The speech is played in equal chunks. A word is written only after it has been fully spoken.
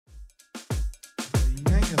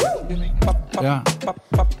Ja.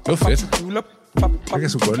 Det var fedt. Jeg kan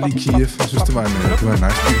så godt lide Kiev. Jeg synes, det var en nice by.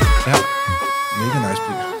 Ja. Mega nice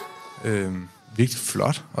by. Virkelig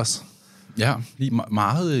flot også. Ja, lige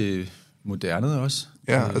meget moderne også.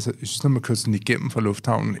 Ja, altså, jeg synes, når man kørte sådan igennem fra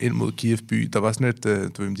lufthavnen ind mod Kiev by, der var sådan et,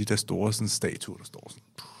 du ved, de der store sådan, statuer, der står sådan.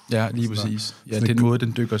 Ja, lige præcis. Ja, den måde,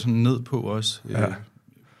 den dykker sådan ned på også. Ja.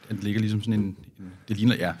 Den ligger ligesom sådan en det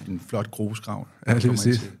ligner, en flot grusgrav. Ja, lige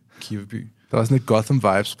præcis. Kiev by. Der var sådan et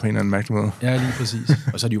Gotham-vibes på en eller anden mærkelig måde. Ja, lige præcis.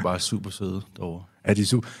 Og så er de jo bare super søde derovre. Ja, de er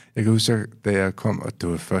super. Jeg kan huske, da jeg kom, og det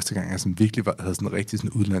var første gang, jeg sådan virkelig havde sådan en rigtig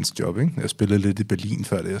sådan udlandsjob, ikke? Jeg spillede lidt i Berlin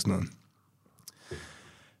før det og sådan noget.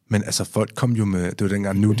 Men altså, folk kom jo med, det var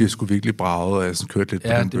dengang nu, det skulle virkelig brage, og jeg sådan kørte lidt på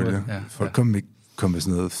den bølge. Ja, folk kom med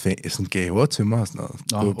sådan noget sådan gaver til mig og sådan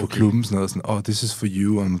noget. På klubben sådan noget, sådan, this is for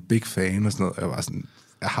you, I'm a big fan og sådan noget. Jeg var sådan,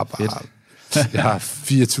 jeg har bare... Jeg har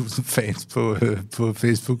 4.000 fans på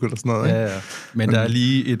Facebook eller sådan noget. Ikke? Ja. Men der er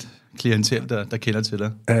lige et klientel, der kender til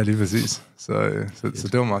dig. Ja, lige præcis. Så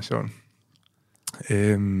det var meget sjovt.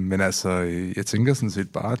 Men altså, jeg tænker sådan set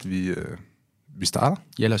bare, at vi starter.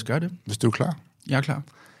 Ja, lad os gøre det. Hvis du er klar. Jeg er klar.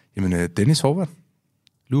 Jamen, Denis Horvat.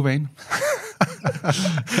 Luvan.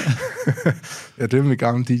 Ja, det er mit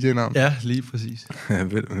gamle DJ-navn. Ja, lige præcis.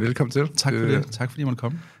 Velkommen til. Tak for det. Tak fordi jeg måtte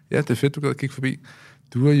komme. Ja, det er fedt, du gad at kigge forbi.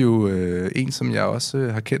 Du er jo en, som jeg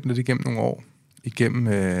også har kendt lidt igennem nogle år. Igennem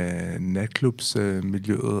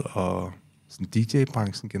natklubsmiljøet og sådan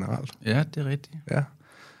DJ-branchen generelt. Ja, det er rigtigt. Ja.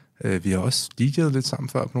 Vi har også DJ'et lidt sammen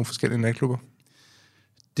før på nogle forskellige natklubber.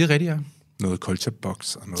 Det er rigtigt, ja. Noget Culture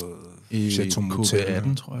Box og noget Chateau Motel.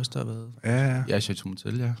 KB18, tror jeg også, der har været. Ja. Ja, Chateau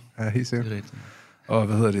Motel, ja. Ja, helt sikkert. Det er rigtigt. Og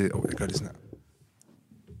hvad hedder det? Jeg gør det sådan her.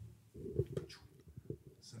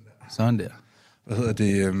 Sådan der. Hvad hedder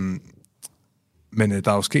det? Men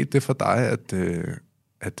der er jo sket det for dig,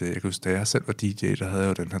 at jeg kan huske, da jeg selv var DJ, der havde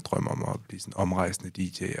jeg jo den her drøm om at blive sådan omrejsende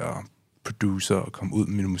DJ og producer og komme ud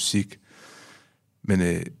med min musik. Men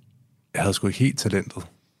jeg havde sgu ikke helt talentet.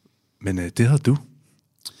 Men det havde du.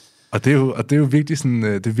 Og det er jo virkelig sådan,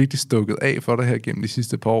 det er virkelig stukket af for dig her gennem de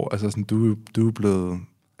sidste par år. Altså sådan, du er blevet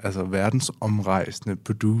verdensomrejsende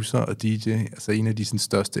producer og DJ. Altså en af de sådan,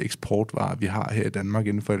 største eksportvarer, vi har her i Danmark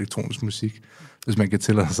inden for elektronisk musik. Hvis man kan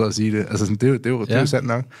tillade sig at sige det. Altså sådan, det er jo sandt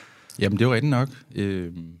nok. Jamen, det er jo rigtigt nok.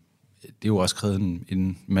 Det er jo også krævet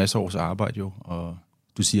en masse års arbejde jo. Og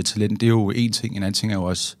du siger talent, det er jo en ting. En anden ting er jo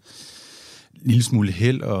også en lille smule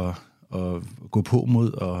held og gå på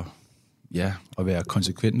mod og være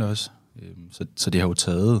konsekvent også. Så det har jo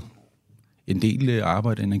taget en del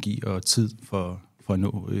arbejde, energi og tid for at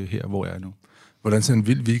nå her, hvor jeg er nu. Hvordan ser en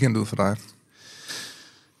vild weekend ud for dig?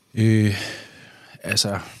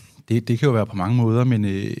 Altså, det kan jo være på mange måder, men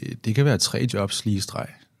det kan være 3 jobs lige i streg,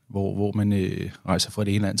 hvor man rejser fra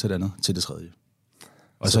det ene land til det andet, til det tredje.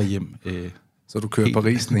 Og så hjem. Så du kører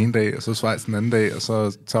Paris den ene dag, og så Schweiz den anden dag, og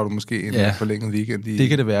så tager du måske en forlænget weekend i... Det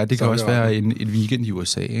kan det være. Det kan også være en weekend i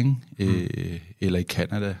USA, ikke? Eller i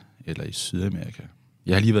Canada, eller i Sydamerika.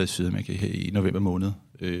 Jeg har lige været i Sydamerika her i november måned.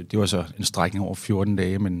 Det var så en strækning over 14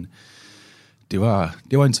 dage, men det var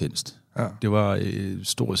intenst. Ja. Det var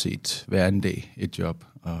stort set hver anden dag et job.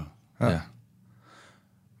 Og, ja.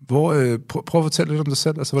 Prøv at fortælle lidt om dig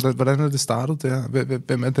selv. Altså, hvordan er det startet der?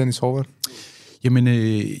 Hvem er Denis Horvat? Jamen,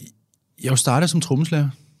 jeg startede som trommeslager,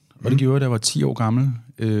 og det gjorde jeg, da jeg var 10 år gammel,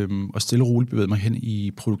 og stille og roligt bevægede mig hen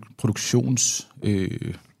i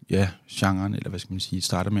genren, eller hvad skal man sige,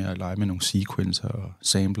 startede med at lege med nogle sequencer og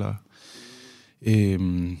sampler.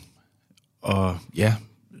 Og ja,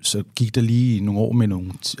 så gik der lige nogle år med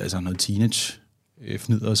noget teenage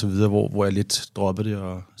fnider og så videre, hvor jeg lidt droppede det,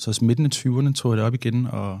 og så midten af 20'erne tog jeg det op igen,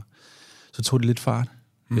 og så tog det lidt fart.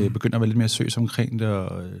 Begyndte at være lidt mere seriøs omkring det,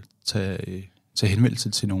 og tage henvendelse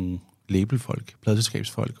til nogle labelfolk,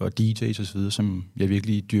 pladeselskabsfolk og DJ's og så videre, som jeg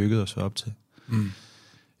virkelig dyrkede og så op til.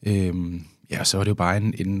 Så var det jo bare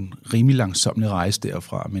en rimelig langsomlig rejse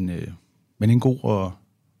derfra, men en god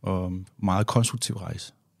og meget konstruktiv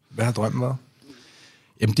rejse. Hvad har drømmen været?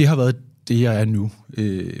 Jamen, det har været det, jeg er nu.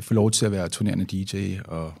 Få lov til at være turnerende DJ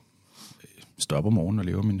og stoppe om morgenen og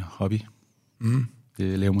leve min hobby.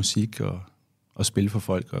 Lave musik og spille for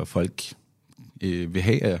folk, og folk vil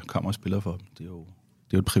have, at jeg kommer og spiller for dem. Det er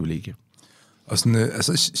jo et privilegie. Og sådan,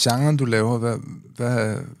 genren, du laver,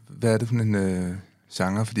 hvad er det for en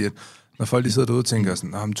genre? Fordi at når folk lige sidder derude og tænker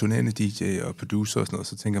sådan, turnerende DJ og producer og sådan noget,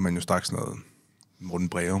 så tænker man jo straks noget Morten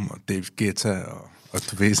Breum og Dave Guetta og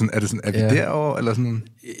du ved, sådan, er vi derovre, eller sådan?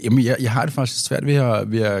 Jamen, jeg har det faktisk svært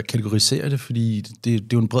ved at kategorisere det, fordi det er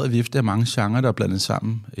jo en bred vifte af mange genrer, der er blandet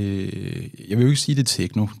sammen. Jeg vil jo ikke sige, det er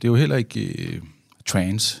techno. Det er jo heller ikke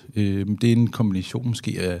trance. Det er en kombination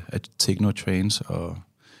måske af techno og trance og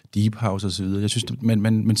deep house og så videre. Jeg synes,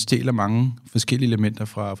 man stjæler mange forskellige elementer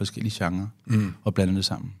fra forskellige genrer og blander det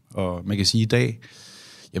sammen. Og man kan sige i dag,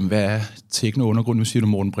 jamen hvad er techno-undergrund? Nu siger du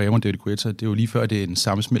Morten Bremer og David Guetta. Det er jo lige før, det er en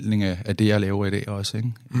sammensmeltning af det, jeg laver i dag også.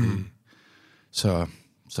 Ikke? Så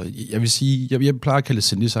jeg vil sige, jeg plejer at kalde det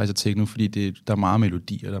synthesizer techno, fordi der er meget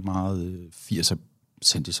melodi, og der er meget 80'er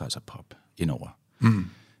synthesizer pop indover.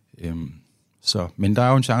 Men der er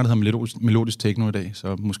jo en genre, der hedder melodisk techno i dag,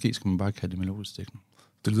 så måske skal man bare kalde det melodisk techno.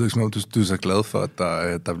 Det lyder ikke som om, du er så glad for, at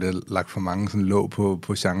der bliver lagt for mange sådan låg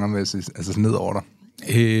på genremæssigt, altså ned over dig.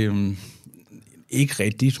 Ikke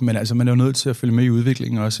rigtigt, men altså man er jo nødt til at følge med i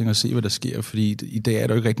udviklingen også, og se, hvad der sker, fordi i dag er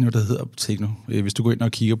der jo ikke rigtig noget, der hedder techno. Hvis du går ind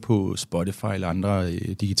og kigger på Spotify eller andre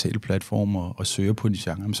digitale platformer og søger på en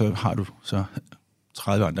genre, så har du så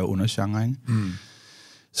 30 andre undergenre, ikke?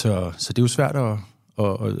 Så det er jo svært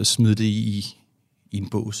at smide det i en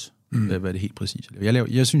bås, hvad det helt præcis er.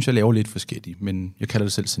 Jeg synes, jeg laver lidt forskelligt, men jeg kalder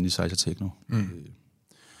det selv synthesizer techno.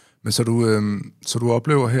 Men så du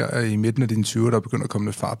oplever her i midten af dine 20'er, der begynder at komme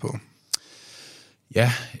lidt fart på?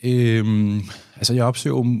 Ja, altså jeg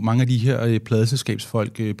opsøger mange af de her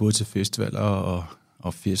pladeselskabsfolk, både til festivaler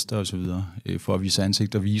og fester og så videre, for at vise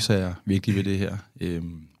ansigt og vise, at jeg er vigtig ved det her.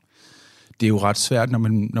 Det er jo ret svært,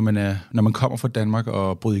 når man kommer fra Danmark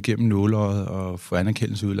og bryder igennem nåløjet og får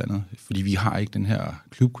anerkendelse i udlandet, fordi vi har ikke den her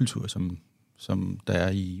klubkultur, som der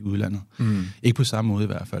er i udlandet. Ikke på samme måde i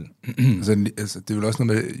hvert fald. altså, det er vel også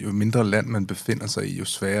noget med, jo mindre land man befinder sig i, jo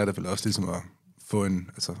sværere er det vel også ligesom at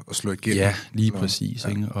slå igennem. Ja, lige præcis. Ja.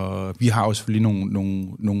 Ikke? Og vi har jo selvfølgelig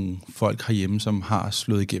nogle folk herhjemme, som har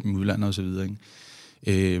slået igennem udlandet og så videre.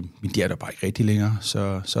 Ikke? Men de er der bare ikke rigtig længere, så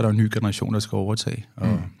er der en ny generation, der skal overtage.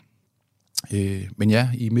 Men ja,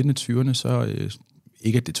 i midten af 20'erne, så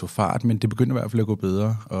ikke at det tog fart, men det begyndte i hvert fald at gå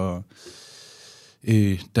bedre. Og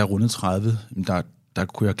da jeg rundede 30, der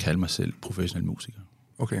kunne jeg kalde mig selv professionel musiker.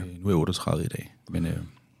 Okay. Nu er jeg 38 i dag. Men,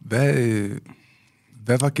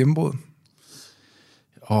 hvad var gennembruddet?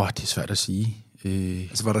 Det er svært at sige.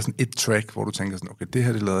 Altså var der sådan et track, hvor du tænker sådan, okay, det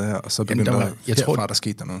her det lavede her, og så begyndte der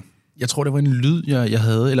skete der noget? Jeg tror, det var en lyd, jeg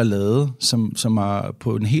havde eller lavede, som var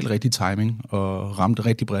på en helt rigtig timing og ramte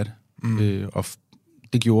rigtig bredt. Og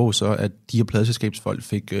det gjorde jo så, at de her pladeselskabsfolk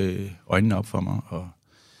fik øjnene op for mig. Og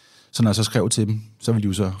så når jeg så skrev til dem, så ville de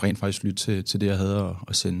jo så rent faktisk lytte til det, jeg havde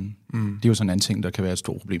at sende. Det er jo sådan en anden ting, der kan være et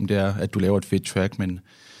stort problem. Det er, at du laver et fedt track, men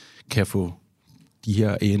kan få de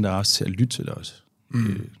her A&R's til at lytte til det også.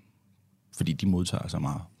 Fordi de modtager så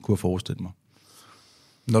meget, kunne jeg forestille mig.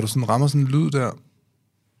 Når du sådan rammer sådan en lyd der,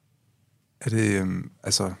 er det,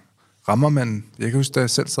 rammer man, jeg kan huske, da jeg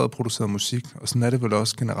selv sad og producerede musik, og sådan er det vel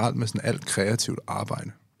også generelt med sådan alt kreativt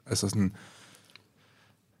arbejde. Altså sådan,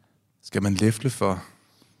 skal man læfle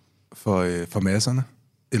for masserne?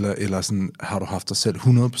 Eller sådan, har du haft dig selv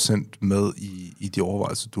 100% med i de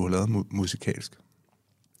overvejelser, du har lavet musikalsk?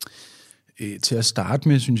 Til at starte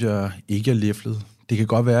med, synes jeg ikke, jeg læflede. Det kan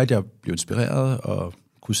godt være, at jeg blev inspireret og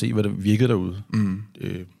kunne se, hvad der virkede derude.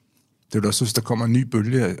 Det er jo også, hvis der kommer en ny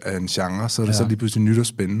bølge af en genre, så er det så lige pludselig nyt og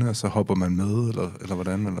spændende, og så hopper man med, eller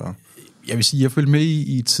hvordan? Eller? Jeg vil sige, jeg følger med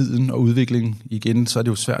i tiden og udviklingen. Igen, så er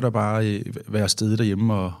det jo svært at bare være afsted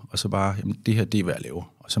derhjemme, og så bare, jamen, det her, det er, hvad jeg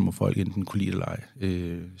laver. Og så må folk enten kunne lide det eller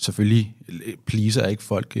ej. Selvfølgelig pleaser ikke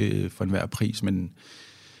folk for enhver pris, men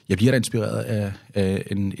jeg bliver da inspireret af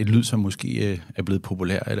en lyd, som måske er blevet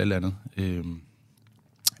populær eller andet.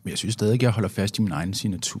 Men jeg synes stadig, at jeg holder fast i min egen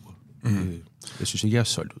signatur. Jeg synes ikke, jeg er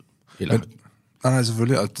solgt ud. Nej,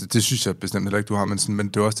 selvfølgelig, og det synes jeg bestemt heller ikke, du har, men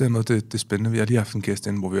det er også det her med, det er spændende. Vi har lige haft en gæst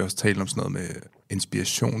inde, hvor vi også talte om sådan noget med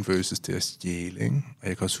inspiration versus det at stjæle, ikke? Og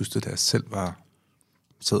jeg kan også huske, at da jeg selv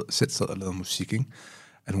sad og lavede musik, ikke?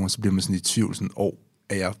 At nogle gange så bliver man sådan i tvivl, sådan,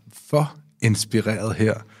 er jeg for inspireret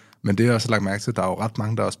her? Men det er også lagt mærke til, at der er jo ret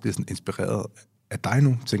mange, der også bliver sådan inspireret af dig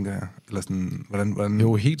nu, tænker jeg. Eller sådan, hvordan...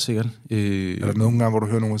 Jo, helt sikkert. Er der nogle gange, hvor du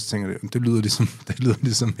hører nogen, og så tænker det lyder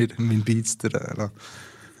ligesom et af mine beats, det der, eller...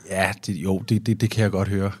 Ja, det kan jeg godt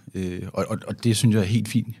høre. Og det synes jeg er helt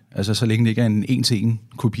fint. Altså, så længe det ikke er en en-til-en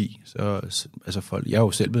kopi, så altså folk... Jeg er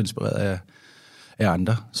jo selv blevet inspireret af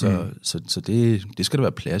andre, så det skal der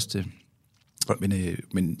være plads til.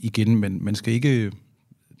 Men igen, man skal ikke...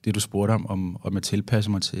 Det, du spurgte om at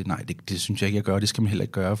tilpasse mig til... Nej, det synes jeg ikke, jeg gør. Det skal man heller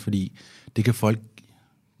ikke gøre, fordi det kan folk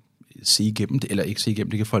se igennem det, eller ikke se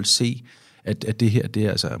igennem. Det kan folk se, at det her, det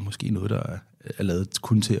er altså måske noget, der er lavet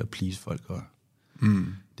kun til at please folk, og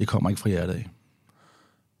det kommer ikke fra hjertet af.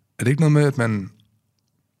 Er det ikke noget med, at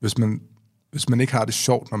hvis man ikke har det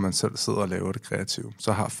sjovt, når man selv sidder og laver det kreative,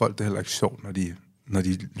 så har folk det heller ikke sjovt, når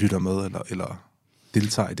de lytter med, eller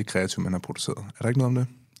deltager i det kreative, man har produceret? Er der ikke noget om det?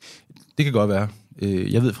 Det kan godt være.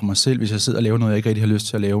 Jeg ved fra mig selv, hvis jeg sidder og laver noget, jeg ikke rigtig har lyst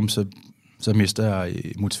til at lave, så så mister jeg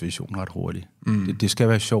motivationen ret hurtigt. Det skal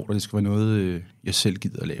være sjovt, og det skal være noget, jeg selv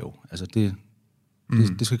gider at lave. Altså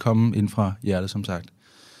det skal komme ind fra hjertet, som sagt.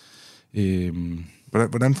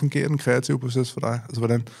 Hvordan fungerer den kreative proces for dig?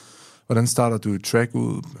 Altså, hvordan starter du et track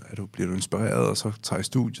ud? Bliver du inspireret, og så tager i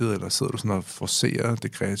studiet, eller sidder du sådan og forcerer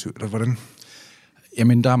det kreative? Eller hvordan?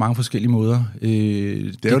 Jamen, der er mange forskellige måder.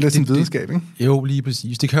 Det er jo lidt en videnskab, ikke? Jo, lige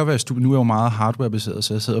præcis. Det kan jo være, nu er jeg jo meget hardware-baseret,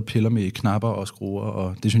 så jeg sidder og piller med knapper og skruer,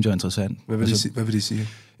 og det synes jeg er interessant. Hvad vil de sige?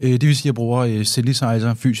 Det vil sige, at jeg bruger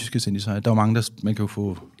synthesizer, fysiske synthesizer. Der er jo mange, man kan jo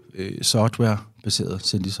få software-baseret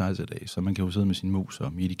synthesizer i dag, så man kan jo sidde med sin mus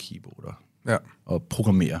og MIDI-keyboard og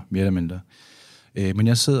programmere mere eller mindre. Men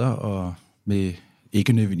jeg sidder og med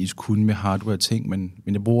ikke nødvendigvis kun med hardware-ting, men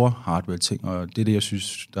jeg bruger hardware-ting, og det er det, jeg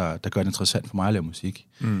synes, der gør det interessant for mig at lave musik.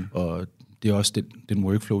 Og det er også den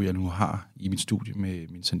workflow, jeg nu har i mit studie med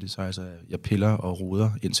min synthesizer. Jeg piller og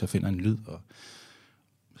roder, indtil jeg finder en lyd, og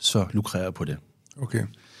så lukrerer jeg på det. Okay.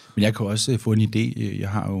 Men jeg kan også få en idé. Jeg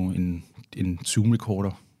har jo en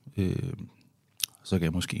Zoom-recorder, så kan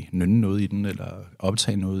jeg måske nynne noget i den, eller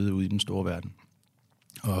optage noget ude i den store verden,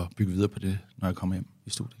 og bygge videre på det, når jeg kommer hjem i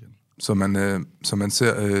studiet igen. Så man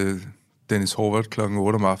ser Denis Horvat klokken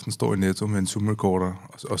 8 om aftenen stå i Netto med en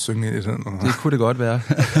Zoom-recorder og synge i den? Det kunne det godt være.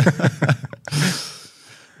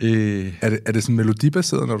 Er det sådan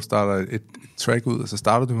melodibaseret, når du starter et track ud? Altså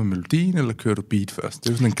starter du med melodien, eller kører du beat først? Det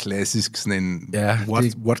er jo sådan en klassisk, sådan en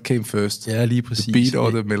what came first? Ja, lige præcis. The beat or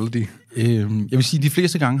the melody? Jeg vil sige, de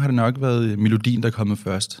fleste gange har det nok været melodien, der er kommet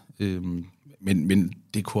først. Men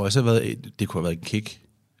det kunne også have været en kick,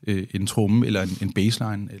 en tromme, eller en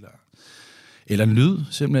bassline, eller en lyd,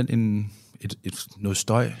 simpelthen noget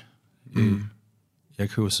støj. Jeg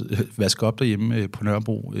kan jo vaske op derhjemme på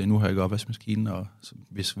Nørrebro. Nu har jeg ikke opvaskemaskinen, og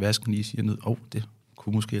hvis vasken lige siger ned, det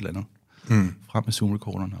kunne måske et eller andet. Frem med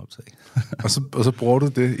Zoom-recorderen og optage. og så bruger du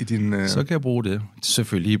det i din... Så kan jeg bruge det.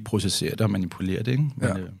 Selvfølgelig processere det og manipulere det, ikke?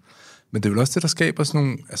 Men det er vel også det, der skaber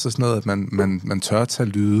sådan noget, at man tør at tage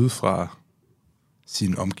lyde fra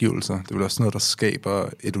sine omgivelser. Det er vel også noget, der skaber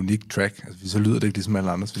et unikt track. Altså, så lyder det ikke ligesom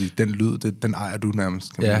alle andre, fordi den lyd, den ejer du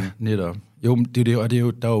nærmest. Ja, netop. Jo, det er det,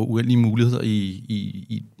 og der er jo uendelige muligheder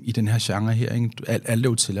i den her genre her. Ikke? Alt er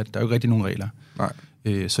jo tilladt. Der er jo ikke rigtig nogen regler.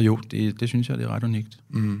 Nej. Så jo, det synes jeg, det er ret unikt.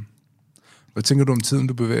 Hvad tænker du om tiden,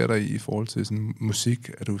 du bevæger dig i forhold til sådan musik?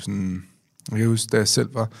 Er du sådan... Jeg kan huske, da jeg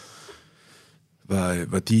selv var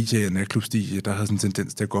DJ og natklubs-DJ, der havde sådan en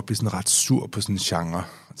tendens til at godt blive sådan ret sur på sådan en genre.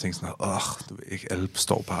 Og tænkte sådan, du ved ikke, alle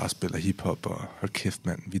står bare og spiller hiphop, og hold kæft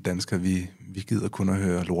mand, vi danskere, vi gider kun at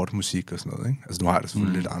høre lortmusik og sådan noget, ikke? Altså nu har jeg det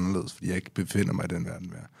selvfølgelig lidt anderledes, fordi jeg ikke befinder mig i den verden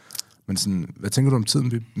mere. Men sådan, hvad tænker du om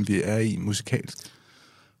tiden, vi er i musikalsk?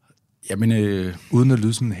 Jamen, uden at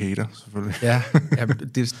lyde som en hater, selvfølgelig. Ja,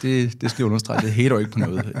 det skal jeg understrege. Det hater jo ikke på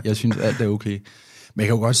noget. Jeg synes, alt er okay. Men jeg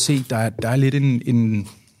kan jo godt se, der er lidt en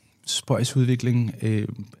spøjsudvikling.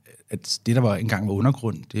 At det, der engang var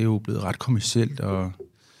undergrund, det er jo blevet ret kommercielt og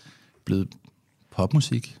blevet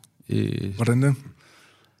popmusik. Hvordan det?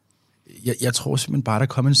 Jeg tror simpelthen bare, der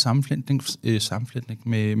kommer en sammenflætning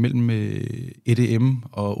mellem EDM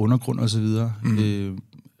og undergrund og så videre.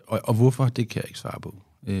 Og hvorfor, det kan jeg ikke svare på.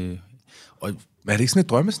 Men er det ikke sådan et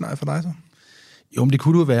drømmescenarie for dig så? Jo, men det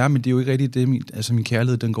kunne det jo være, men det er jo ikke rigtigt det. Min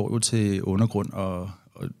kærlighed, den går jo til undergrund og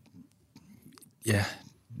ja,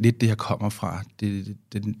 lidt det, jeg kommer fra.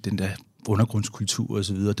 Den der undergrundskultur og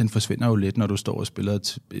så videre, den forsvinder jo lidt, når du står og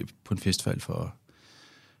spiller på en festival for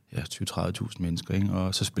 20-30.000 mennesker, ikke?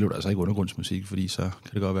 Og så spiller du altså ikke undergrundsmusik, fordi så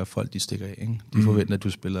kan det godt være, at folk de stikker af, ikke? De forventer, at du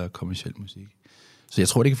spiller kommerciel musik. Så jeg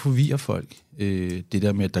tror, det kan forvirre folk, det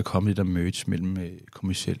der med, at der kommer det der merge mellem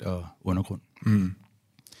kommerciel og undergrund.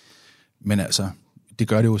 Men altså, det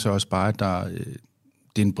gør det jo så også bare, at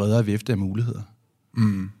det er en bredere vifte af muligheder.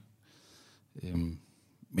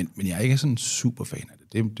 Men jeg er ikke sådan super fan af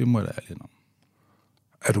det. Det må jeg da ærligt om.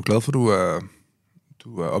 Er du glad for, at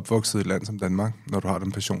du er opvokset i et land som Danmark, når du har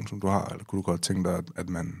den passion, som du har? Eller kunne du godt tænke dig, at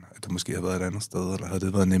du måske havde været et andet sted, eller havde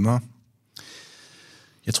det været nemmere?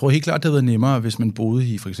 Jeg tror helt klart, det havde været nemmere, hvis man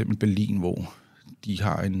boede i for eksempel Berlin, hvor de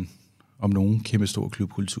har om nogen kæmpe stor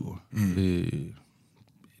klubkultur.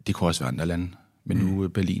 Det kunne også være andre lande, men nu er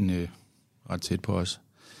Berlin ret tæt på os.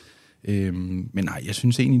 Men nej, jeg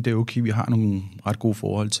synes egentlig, det er okay. Vi har nogle ret gode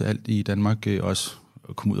forhold til alt i Danmark, også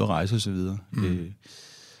at komme ud og rejse og så videre.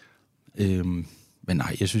 Men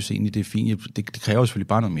nej, jeg synes egentlig, det er fint. Det kræver selvfølgelig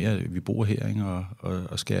bare noget mere. Vi bor her, ikke?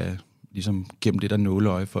 Og skal ligesom gennem det der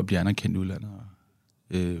nåleøje for at blive anerkendt i udlandet.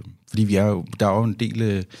 Fordi der er jo en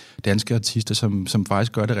del danske artister, som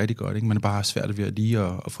faktisk gør det rigtig godt. Ikke? Man er bare svært ved at lige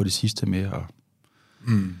at få det sidste med og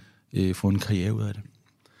få en karriere ud af det.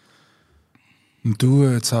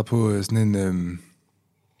 Du tager på sådan en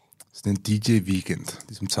sådan en DJ-weekend,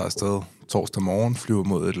 ligesom tager afsted torsdag morgen, flyver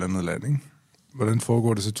mod et eller andet land, ikke? Hvordan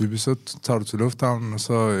foregår det så typisk? Så tager du til lufthavnen, og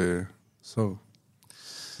så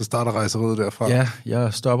starter rejseriet derfra? Ja,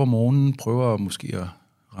 jeg stopper om morgenen, prøver måske at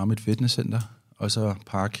ramme et fitnesscenter, og så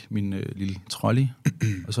parke min lille trolley,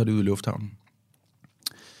 og så er det ude i lufthavnen.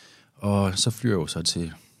 Og så flyver jeg jo så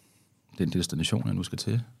til den destination, jeg nu skal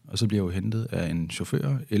til, og så bliver jeg jo hentet af en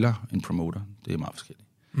chauffør eller en promoter. Det er meget forskelligt.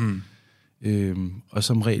 Og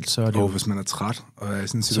som regel, så er det hvis man er træt og er i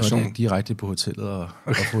sådan en situation... Så er det direkte på hotellet og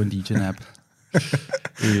få en DJ-nap.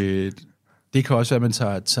 Det kan også være, at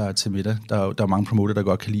man tager til middag. Der er mange promoter, der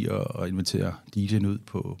godt kan lide at invitere DJ'en ud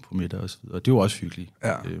på middag og så videre. Det er jo også hyggeligt.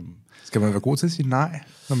 Ja. Skal man være god til at sige nej,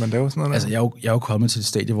 når man laver sådan noget? Altså, jeg er jo kommet til et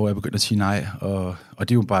stadie, hvor jeg begynder at sige nej, og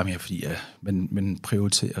det er jo bare mere fordi, at man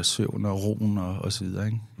prioriterer søvn og roen og så videre.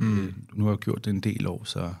 Ikke? Nu har jeg gjort det en del år,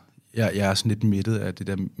 så jeg er sådan lidt mættet af det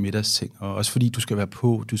der middagsting. Og også fordi du skal være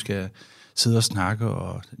på, du skal sidde og snakke,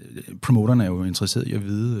 og promoterne er jo interesseret i at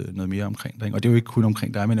vide noget mere omkring dig. Ikke? Og det er jo ikke kun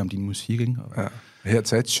omkring dig, men om din musik. Ikke? Og, her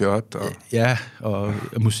tage et shot. Og... Ja, og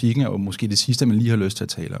musikken er jo måske det sidste, man lige har lyst til at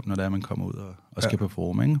tale om, når det er, man kommer ud og skal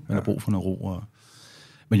performe. Ikke? Man har brug for noget ro.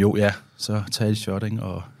 Men jo, så tag et shot, ikke?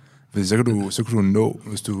 Og så kan du nå,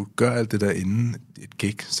 hvis du gør alt det der inden et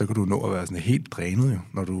gig, så kan du nå at være sådan helt drænet, jo,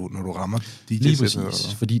 når du rammer DJ. Lige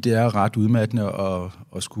præcis, fordi det er ret udmattende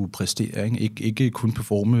at skulle præstere. Ikke kun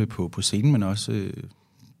performe på scenen, men også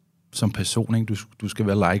som person. Ikke? Du skal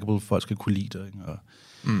være likable, folk skal kunne lide dig, ikke?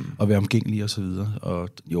 Og være omgængelig og så videre. Og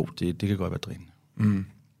jo, det kan godt være drænende.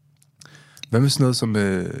 Hvad med sådan noget som...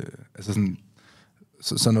 altså sådan,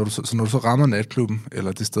 så når du så rammer natklubben,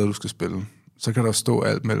 eller det sted, du skal spille, så kan der stå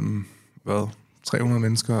alt mellem, 300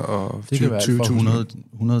 mennesker og 20.000? Det kan være alt fra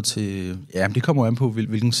 100 til... Ja, men det kommer jo an på,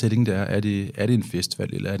 hvilken setting det er. Er det en festival,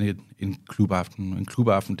 eller er det en klubaften? En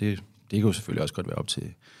klubaften, det kan jo selvfølgelig også godt være op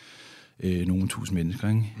til nogle tusind mennesker.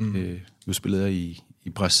 Ikke? Nu spillede jeg i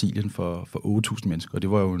Brasilien for 8.000 mennesker, og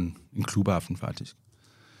det var jo en klubaften faktisk.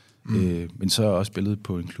 Men så har jeg også spillet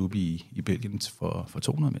på en klub i Belgien for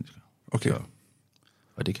 200 mennesker. Okay. Så,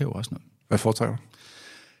 og det kan jo også noget. Hvad foretrækker du?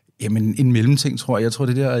 Jamen, en mellemting, tror jeg. Jeg tror,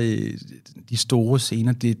 det der, de store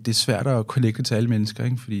scener, det er svært at connecte til alle mennesker,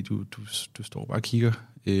 ikke? Fordi du står bare og kigger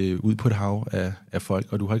ud på et hav af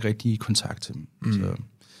folk, og du har ikke rigtig kontakt til dem. Så,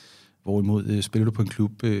 hvorimod spiller du på en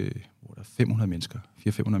klub, hvor der er 500 mennesker,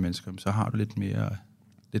 400-500 mennesker, så har du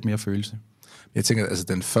lidt mere følelse. Jeg tænker, altså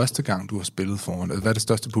den første gang, du har spillet foran, hvad er det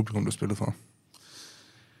største publikum, du har spillet for?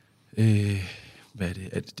 Hvad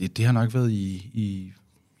er det? Det har nok været i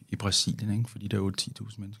Brasilien, ikke? Fordi der er jo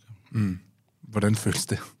 10.000 mennesker. Hvordan føles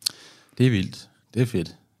det? Det er vildt. Det er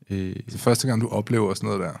fedt. Så første gang, du oplever sådan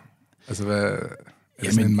noget der? Altså, hvad... Er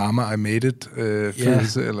det sådan en Mama, I made it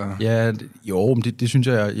følelse, eller? Ja, jo, men det synes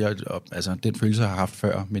jeg, altså, den følelse har jeg haft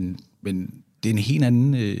før, men det er en helt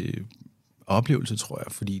anden oplevelse, tror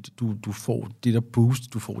jeg, fordi du får det der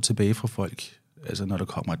boost, du får tilbage fra folk, altså når der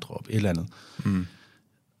kommer et drop, et eller andet.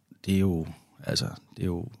 Det er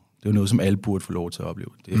jo noget, som alle burde få lov til at opleve.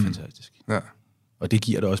 Det er fantastisk. Ja. Og det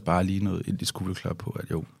giver dig også bare lige et skulderklap på,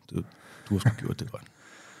 at jo, du har sgu gjort det godt.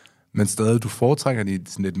 Men stadig, du foretrækker de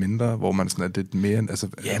sådan lidt mindre, hvor man sådan er lidt mere... Altså,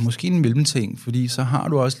 ja, måske en mellemting, fordi så har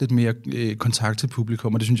du også lidt mere kontakt til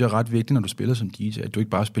publikum, og det synes jeg er ret vigtigt, når du spiller som DJ, at du ikke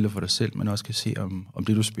bare spiller for dig selv, men også kan se, om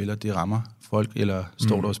det, du spiller, det rammer folk, eller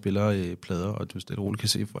står der og spiller plader, og du stille roligt kan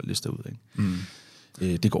se folk liste ud.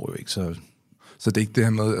 Ikke? Det går jo ikke, så det er ikke det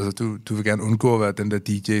her med... Altså, du vil gerne undgå at være den der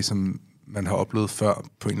DJ, som man har oplevet før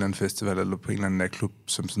på en eller anden festival, eller på en eller anden natklub,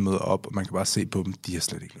 som sådan møder op, og man kan bare se på dem, de har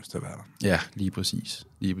slet ikke lyst til at være der. Ja, lige præcis.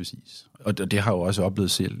 Og det har jeg jo også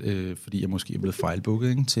oplevet selv, fordi jeg måske er blevet fejlbooket,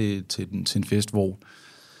 ikke? Til en fest, hvor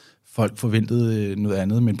folk forventede noget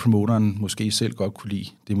andet, men promoteren måske selv godt kunne lide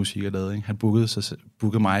det musik, jeg lavede. Ikke? Han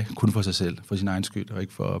bookede mig kun for sig selv, for sin egen skyld, og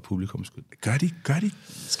ikke for publikums skyld. Gør de?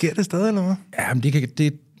 Sker det stadig, eller hvad? Ja, men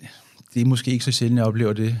det er måske ikke så sjældent, jeg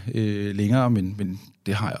oplever det længere, men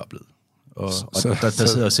det har jeg oplevet. Og der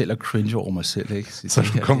sidder jeg selv og cringe over mig selv, ikke? Så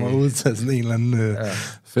du kommer ud til sådan en eller anden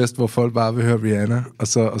fest, hvor folk bare vil høre Rihanna, og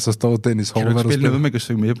så står Denis Horvat. Kan du ikke spille noget, man kan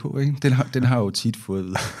synge med på, ikke? Den har jeg jo tit fået at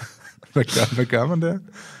vide. Hvad gør man der?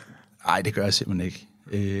 Nej, det gør jeg simpelthen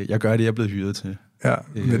ikke. Jeg gør det, jeg er blevet hyret til. Ja,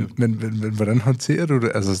 men hvordan håndterer du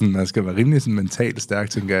det? Altså sådan, man skal være rimelig sådan mentalt stærk,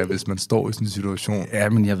 tænker jeg, hvis man står i sådan en situation. Ja,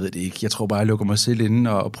 men jeg ved det ikke. Jeg tror bare, jeg lukker mig selv inde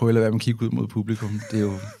og prøver at lade være med at kigge ud mod publikum.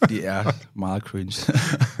 Det er meget cringe.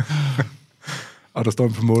 Og der står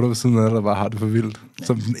en promoter ved siden af, der bare har det for vildt.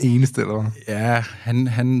 Som den eneste, eller hvad? Ja,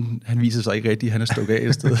 han viser sig ikke rigtigt. Han er stukket af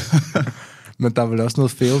et sted. Men der er vel også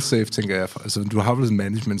noget fail-safe, tænker jeg. Altså, du har vel en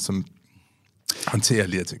management, som håndtere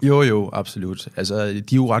alle de her ting. Jo, absolut. Altså, de er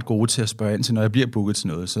jo ret gode til at spørge ind til, når jeg bliver booket til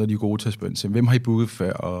noget, så er de gode til at spørge ind til, hvem har I booket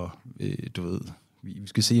før, og du ved, vi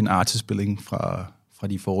skal se en artist-billing fra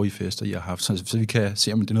de forrige fester, I har haft, så vi kan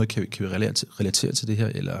se, om det er noget, kan vi relatere til det her,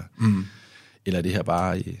 eller er det her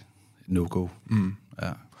bare no-go.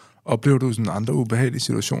 Ja. Oplever du sådan andre ubehagelige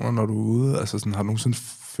situationer, når du er ude? Altså sådan, har du nogensinde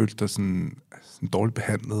følt dig sådan dårligt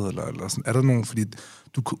behandlet? Eller sådan? Er der nogen, fordi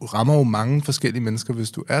du rammer jo mange forskellige mennesker,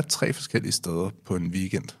 hvis du er 3 forskellige steder på en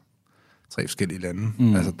weekend. 3 forskellige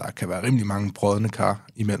lande. Altså, der kan være rimelig mange brødende kar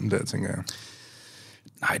imellem der, tænker jeg.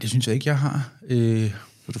 Nej, det synes jeg ikke, jeg har.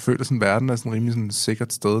 Så du føler sådan, verden er sådan rimelig sådan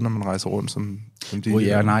sikkert sted, når man rejser rundt som DJ?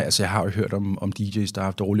 Ja, nej, altså jeg har jo hørt om DJ's, der har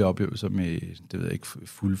haft dårlige oplevelser med, det ved jeg ikke,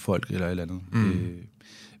 fulde folk eller et eller andet.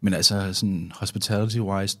 Men altså sådan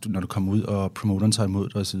hospitality-wise, når du kommer ud og promoteren tager imod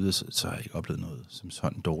dig og så videre, så har jeg ikke oplevet noget som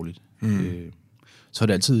sådan dårligt. Så er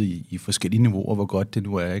det altid i forskellige niveauer, hvor godt det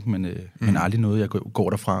nu er, ikke? Men aldrig noget, jeg går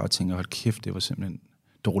derfra og tænker, hold kæft, det var simpelthen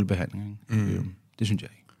dårlig behandling. Det synes jeg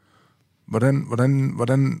ikke.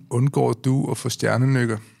 Hvordan undgår du at få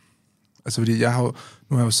stjernenykker? Altså fordi nu har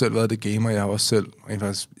jeg jo selv været det gamer, jeg har også selv,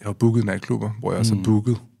 jeg har booket natklubber, hvor jeg også har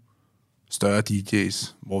booket større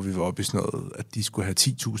DJ's, hvor vi var oppe i sådan noget, at de skulle have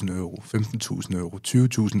 10.000 euro, 15.000 euro,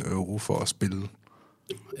 20.000 euro for at spille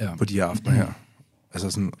på de her aftener her. Altså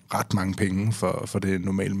sådan ret mange penge for det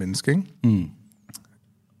normale menneske, ikke?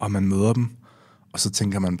 Og man møder dem, og så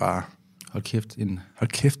tænker man bare, hold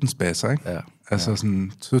kæft en spasser, ikke? Ja. Altså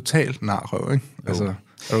sådan totalt narrøv, ikke? Altså,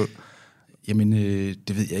 Jamen,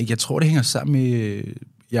 det ved jeg ikke. Jeg tror, det hænger sammen med,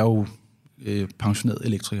 jeg er jo pensioneret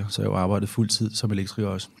elektriker, så jeg har jo arbejdet fuldtid som elektriker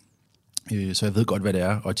også. Så jeg ved godt, hvad det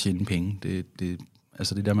er at tjene penge.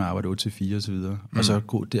 Altså det der med at arbejde 8-4 og så videre. Og så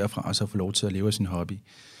gå derfra og så få lov til at leve af sin hobby.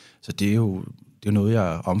 Så det er jo noget,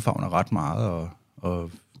 jeg omfavner ret meget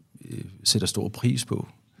og sætter stor pris på.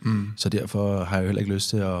 Så derfor har jeg heller ikke lyst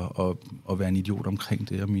til at være en idiot omkring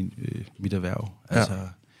det og mit erhverv. Altså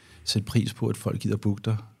sætte pris på, at folk gider booke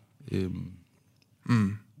dig.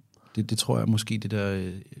 Det tror jeg måske, det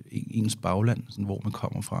der ens bagland, sådan, hvor man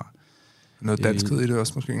kommer fra. Noget danskhed i det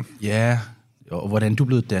også måske? Ja, og hvordan du er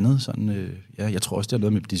blevet dannet. Sådan, jeg tror også, det har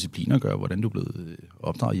noget med disciplin at gøre, hvordan du er blevet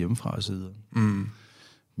opdraget hjemmefra og så videre.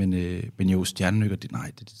 Men jo, stjernenykker, det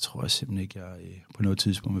tror jeg simpelthen ikke, jeg på noget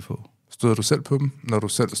tidspunkt vil få. Støder du selv på dem, når du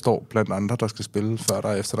selv står blandt andre, der skal spille før dig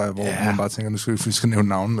og efter dig, hvor man bare tænker, nu skal vi nævne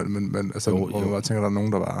navn, men altså, hvor man bare tænker, der er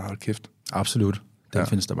nogen, der bare har kæft? Absolut. Den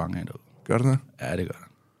findes der mange af derude. Gør det det? Ja, det gør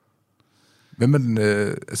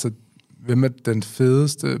det. Hvem er den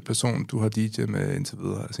fedeste person, du har DJ'et med indtil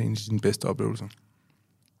videre? Altså en af dine bedste oplevelser?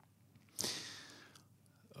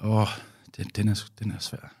 Den er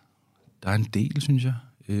svær. Der er en del, synes jeg.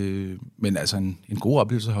 Men altså en god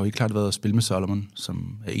oplevelse har jo ikke klart været at spille med Solomon,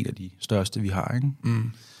 som er en af de største, vi har, ikke?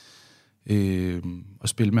 Og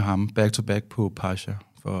spille med ham back-to-back på Pasha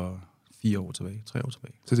for 3 år tilbage.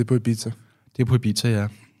 Så det er på Ibiza? Det er på Ibiza, ja.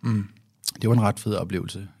 Det var en ret fed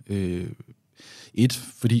oplevelse.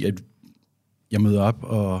 Fordi at jeg møder op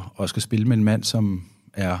og skal spille med en mand, som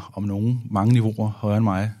er om nogen mange niveauer højere end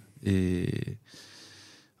mig.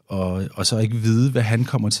 Og så ikke vide, hvad han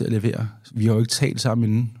kommer til at levere. Vi har jo ikke talt sammen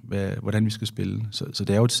inden, hvordan vi skal spille. Så det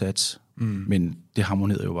er jo et sats. Men det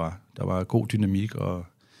harmonerede jo bare. Der var god dynamik.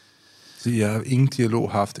 Så jeg har ingen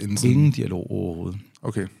dialog haft inden sådan? Ingen dialog overhovedet.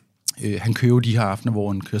 Okay. Han kører de her aftener,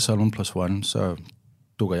 hvor han kører Solomon +1, så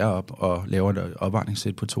dukker jeg op og laver et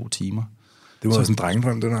opvarmningssæt på 2 timer. Det var sådan en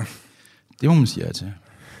drengedrøm, det der. Det må man sige ja til.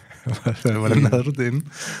 Hvordan havde du det inde?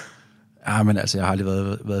 Ja, men altså, jeg har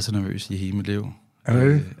aldrig været så nervøs i hele mit liv. Er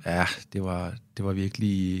det? Ja, det var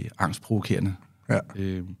virkelig angstprovokerende. Ja.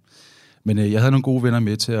 Men jeg havde nogle gode venner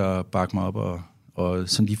med til at bakke mig op, og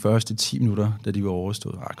sådan de første 10 minutter, da de var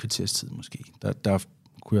overstået, kvarters tid måske, der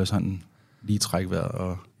kunne jeg sådan lige trække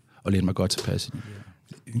vejret og læne mig godt tilpas i det.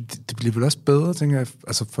 Det bliver vel også bedre, tænker jeg,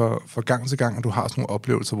 altså for gang til gang, at du har sådan nogle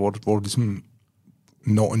oplevelser, hvor du ligesom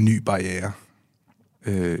når en ny barriere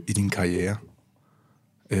i din karriere.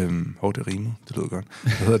 Det rimer, det lyder godt.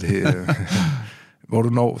 Hvad hedder det? Hvor du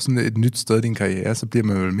når sådan et nyt sted i din karriere, så bliver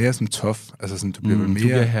man vel mere sådan tough. Altså sådan, du bliver vel mere... Du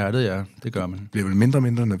bliver hærdet, ja. Det gør man. Bliver vel mindre og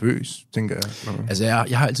mindre nervøs, tænker jeg. Altså,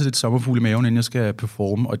 jeg har altid lidt sommerfugle i maven, inden jeg skal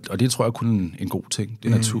performe, og det tror jeg kun en god ting.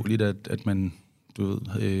 Det er naturligt, at man... Du ved,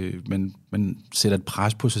 man sætter et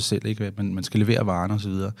pres på sig selv, ikke? Man skal levere varen og så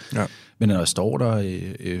videre. Ja. Men når jeg står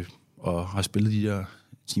der og har spillet de der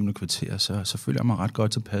 10 minutter kvarter, så føler jeg mig ret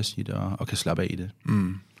godt tilpas i det og kan slappe af i det.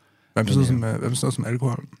 Hvad betyder sådan noget som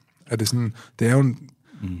alkohol? Er det sådan, det er jo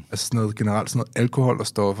altså sådan noget, generelt sådan noget alkohol og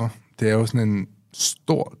stoffer, det er jo sådan en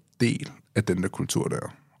stor del af den der kultur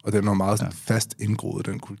der. Og den er meget sådan fast indgroet,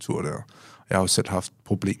 den kultur der. Jeg har jo selv haft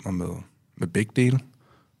problemer med begge dele.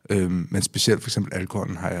 Men specielt for eksempel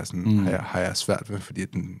alkoholen har jeg svært ved, fordi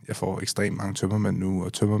jeg får ekstremt mange tømmermænd nu,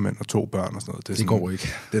 og tømmermænd og 2 børn og sådan noget. Det går ikke.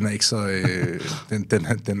 Den er ikke så,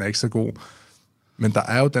 den er ikke så god. Men der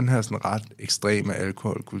er jo den her sådan ret ekstreme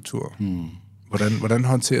alkoholkultur. Hvordan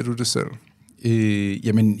håndterer du det selv?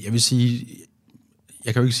 Jamen, jeg vil sige,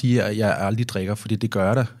 jeg kan jo ikke sige, at jeg aldrig drikker, fordi det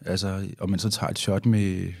gør der. Altså, om man så tager et shot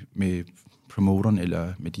med promoteren,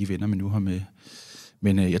 eller med de venner, man nu har med.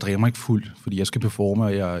 Men jeg drikker mig ikke fuld, fordi jeg skal performe,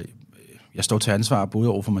 og jeg står til ansvar både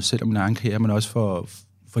over for mig selv og min egen karriere, men også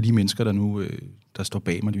for de mennesker, der nu der står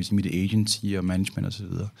bag mig, det vil sige mit agency og management og så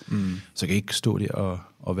videre. Så jeg kan ikke stå der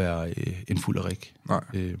og være en fuld rik. Nej.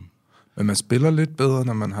 Men man spiller lidt bedre,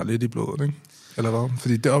 når man har lidt i blodet, ikke? Eller hvad?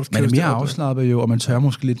 Fordi man er mere afslappet jo, og man tør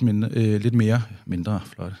måske lidt mindre,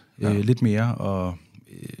 flot. Ja. Lidt mere, og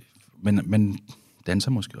man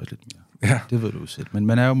danser måske også lidt mere. Ja. Det ved du selv. Men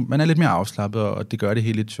man er lidt mere afslappet, og det gør det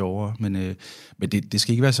helt lidt sjovere. Men det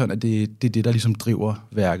skal ikke være sådan, at det er det, der ligesom driver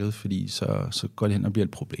værket, fordi så går det hen og bliver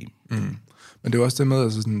et problem. Men det er også det med,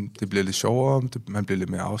 altså sådan, det bliver lidt sjovere, man bliver lidt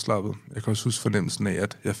mere afslappet. Jeg kan også huske fornemmelsen af,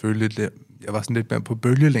 at jeg følte lidt, jeg var sådan lidt mere på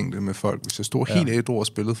bølgelængde med folk. Hvis jeg stod helt ædru og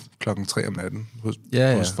spillede 3:00 om natten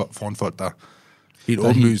foran folk, der helt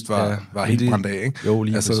åbenlyst var helt brændt af, ikke? Jo,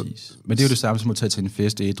 lige præcis. Men det er jo det samme som at tage til en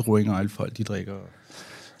fest, ædruinger og alle folk, de drikker.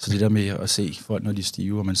 Så det der med at se folk, når de er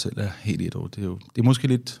stive, og man selv er helt ædru, det er måske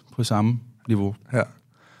lidt på samme niveau. Ja.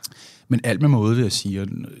 Men alt med måde, vil jeg sige.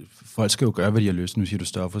 Folk skal jo gøre, hvad de har lyst til. Nu siger du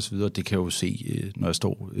stoffer og så videre. Det kan jeg jo se, når jeg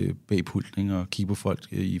står bag pulten og kigger på folk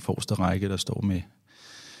i forreste række, der står med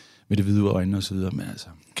det hvide øjne og så videre. Men altså,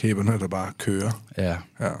 kæberne, der bare kører. Ja.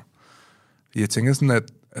 Jeg tænker sådan,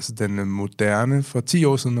 at altså, den moderne, for 10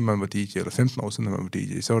 år siden, når man var DJ, eller 15 år siden, når man var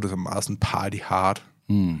DJ, så var det så meget sådan party hard.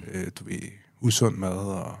 Du ved, usund mad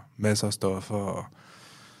og masser af stoffer og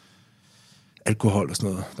alkohol og sådan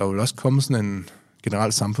noget. Der er jo også kommet sådan en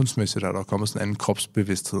generelt samfundsmæssigt, der er kommet sådan en anden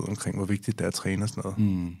kropsbevidsthed omkring, hvor vigtigt det er at træne og sådan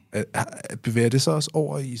noget. Bevæger det så også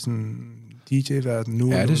over i sådan DJ-verden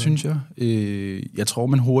nu? Ja, det synes jeg. Jeg tror,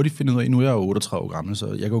 man hurtigt finder ud af, nu er jeg jo 38 år gammel, så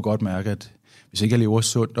jeg kan jo godt mærke, at hvis ikke jeg lever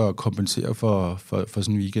sundt og kompenserer for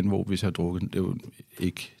sådan en weekend, hvor hvis jeg har drukket, det er jo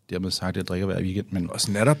ikke dermed sagt, at jeg drikker hver weekend. Men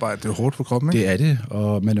også natarbejde, det er jo hårdt for kroppen, ikke? Det er det,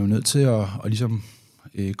 og man er jo nødt til at ligesom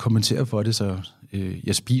kompensere for det, så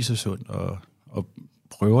jeg spiser sundt og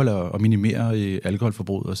prøver at minimere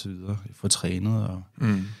alkoholforbruget og så videre, få trænet. Og,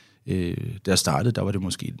 da jeg startede, der var det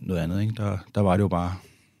måske noget andet, ikke? Der var det jo bare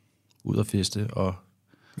ud at feste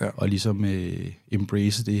og ligesom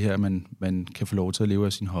embrace det her, man kan få lov til at leve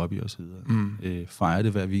af sin hobby og så videre. Fejre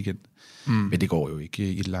det hver weekend. Men det går jo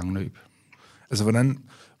ikke i et langt løb. Altså,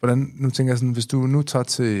 hvordan nu tænker jeg sådan, hvis du nu tager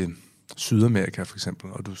til Sydamerika for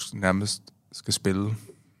eksempel, og du nærmest skal spille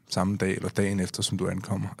samme dag eller dagen efter, som du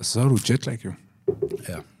ankommer, altså, så har du jetlag jo.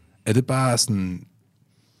 Ja. Er det bare sådan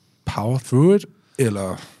power through it,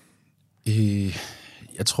 eller?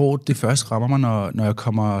 Jeg tror, det først rammer mig, når jeg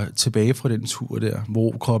kommer tilbage fra den tur der,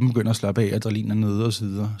 hvor kroppen begynder at slappe af, adrenalin er nede og så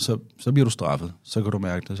videre. Så bliver du straffet. Så kan du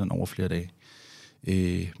mærke det sådan over flere dage.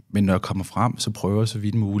 Men når jeg kommer frem, så prøver jeg så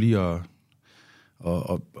vidt muligt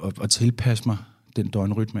at tilpasse mig den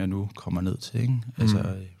døgnrytme, jeg nu kommer ned til. Ikke?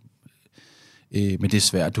 Altså, men det er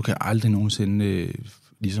svært. Du kan aldrig nogensinde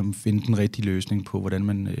ligesom finde den rigtige løsning på,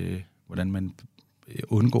 hvordan man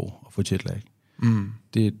undgår at få jetlag.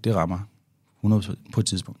 Det rammer 100% på et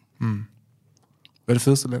tidspunkt. Hvad er det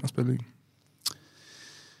fedeste land at spille i?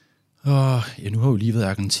 Nu har jeg jo lige været i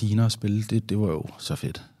Argentina og spille. Det var jo så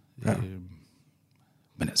fedt. Ja.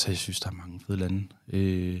 Men altså, jeg synes, der er mange fede lande.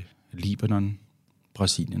 Libanon,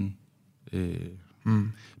 Brasilien.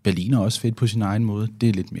 Berlin er også fedt på sin egen måde. Det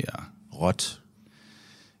er lidt mere råt.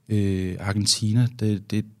 Argentina,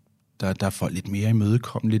 der er folk lidt mere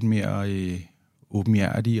imødekommende, lidt mere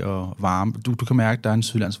åbenhjertige og varme. Du kan mærke, at der er en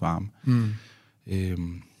sydlands varme.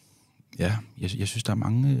 Jeg synes, der er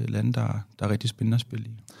mange lande, der er rigtig spændende at spille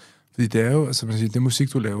i. Fordi det er jo, altså man siger, det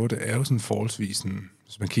musik, du laver, det er jo sådan forholdsvis, sådan,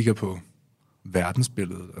 hvis man kigger på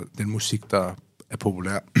verdensbilledet, og den musik, der er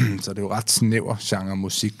populær, så er det jo ret snæver genre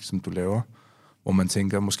musik, som du laver, hvor man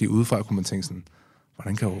tænker, måske udefra kunne man tænke sådan,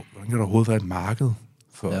 hvordan kan der overhovedet være et marked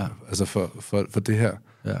for det her?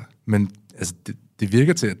 Ja. Men altså, det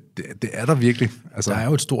virker til, at det er der virkelig. Altså. Der er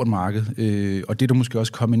jo et stort marked, og det er der måske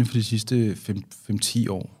også kommet inden for de sidste 5-10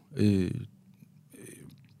 år.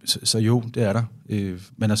 Så jo, det er der.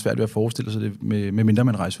 Man har svært ved at forestille sig det, med mindre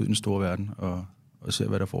man rejser ud i den store verden og ser,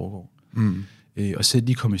 hvad der foregår. Og selv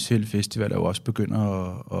de kommercielle festivaler jo også begynder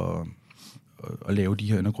at lave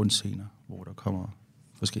de her undergrundsscener, hvor der kommer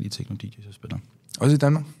forskellige techno-DJ's og spiller. Også i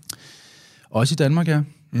Danmark? Også i Danmark, ja.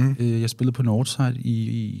 Jeg spillede på Northside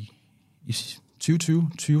i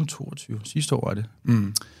 2022, sidste år var det.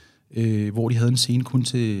 Hvor de havde en scene kun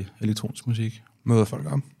til elektronisk musik. Møder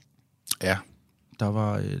folk om? Ja, der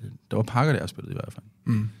var pakker der spillet i hvert fald.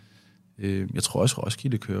 Jeg tror også,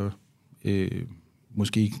 Roskilde kører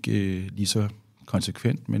måske ikke lige så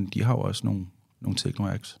konsekvent, men de har jo også nogle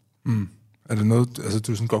techno-acts. Er det noget, altså,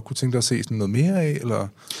 du sådan godt kunne tænke dig at se sådan noget mere af, eller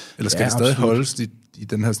skal det stadig absolut holdes i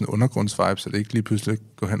den her sådan undergrundsvibe, så det ikke lige pludselig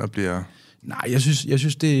går hen og bliver... Nej, jeg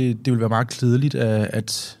synes det vil være meget klædeligt,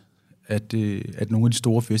 at nogle af de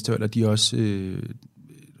store festivaler, de også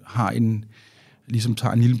ligesom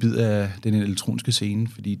tager en lille bid af den elektroniske scene,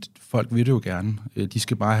 fordi folk vil det jo gerne. De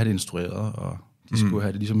skal bare have det instrueret, og de skal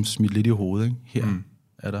have det ligesom smidt lidt i hovedet. Ikke? Her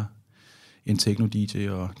er der en techno-DJ,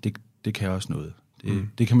 og det kan også noget.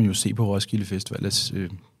 Det kan man jo se på Roskilde Festival.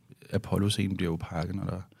 Apollo-scenen bliver jo pakket,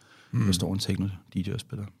 når der står en techno-DJ og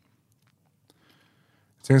spiller.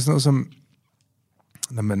 Jeg tænker sådan noget som,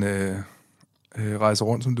 når man rejser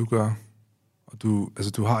rundt, som du gør, og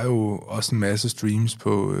du har jo også en masse streams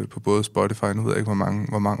på både Spotify, nu ved jeg ikke,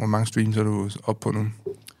 hvor mange streams er du oppe på nu? Det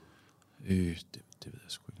ved jeg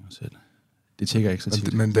sgu ikke noget selv. Det tjekker jeg ikke så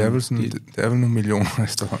tit. Men det er vel sådan, det er vel nogle millioner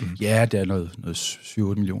efterhånden? Ja, det er noget 7-8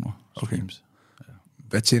 millioner streams. Okay.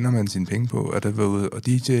 Hvad tjener man sine penge på? Er det ude og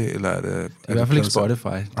DJ, eller er det... Det er i hvert fald ikke Spotify,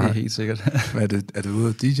 det er helt sikkert. Er det ude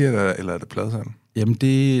og DJ, eller er det pladesalg? Jamen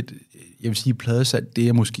jeg vil sige, pladesalg, det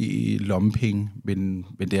er måske lommepenge, men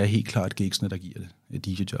det er helt klart gigsene, der giver det,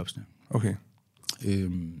 DJ-jobsene. Okay.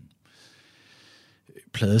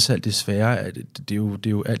 Pladesalg, desværre, alt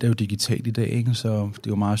er jo digitalt i dag, ikke? Så det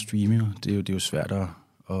er jo meget streaming, det er jo svært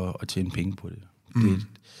at tjene penge på det.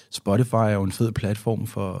 Spotify er jo en fed platform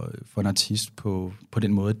for en artist på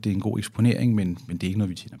den måde, at det er en god eksponering, men det er ikke noget,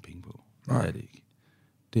 vi tjener penge på. Nej. Det er det ikke.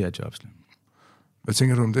 Det er jobsene. Hvad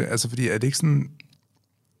tænker du om det? Altså, fordi er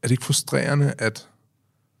det ikke frustrerende, at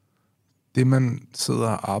det, man sidder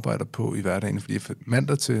og arbejder på i hverdagen, fordi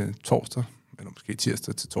mandag til torsdag, eller måske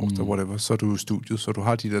tirsdag til torsdag, whatever, så er du i studiet, så du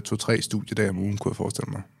har de der 2-3 studiedage om ugen, kunne jeg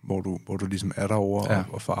forestille mig, hvor du ligesom er derovre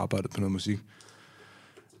og får arbejdet på noget musik.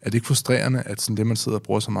 Er det ikke frustrerende, at sådan det, man sidder og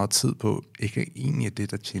bruger så meget tid på, ikke er egentlig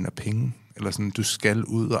det, der tjener penge? Eller sådan, du skal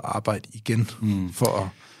ud og arbejde igen for at...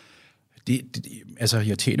 Altså,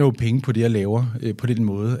 jeg tjener jo penge på det, jeg laver, på den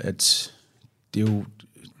måde, at det er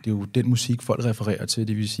jo den musik, folk refererer til.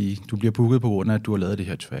 Det vil sige, du bliver booket på grund af, at du har lavet det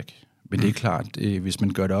her track. Men det er klart, hvis man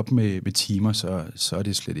gør det op med timer, så er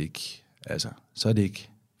det slet ikke... Altså, så er det ikke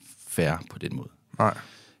fair på den måde. Nej.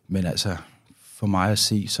 Men altså, for mig at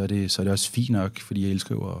se, så er det også fint nok, fordi jeg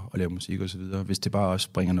elsker jo at lave musik og så videre, hvis det bare også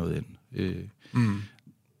bringer noget ind.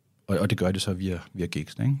 Og det gør det så via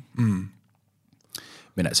gigs, ikke?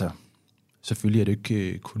 Men altså, selvfølgelig er det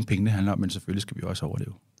ikke kun penge, det handler om, men selvfølgelig skal vi også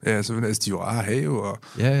overleve. Ja, så altså, de er jo rare at have jo. Og,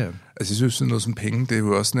 ja. Altså, jeg synes, sådan noget som penge, det er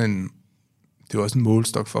jo også en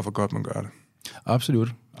målestok for, hvor godt man gør det.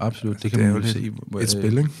 Absolut. Altså, det kan man jo se. Et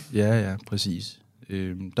spil, ikke? Ja, præcis. Der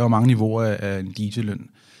er jo mange niveauer af en DJ-løn,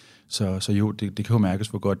 så jo, det kan jo mærkes,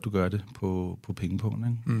 hvor godt du gør det på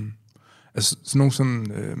pengepunkten, ikke? Altså, sådan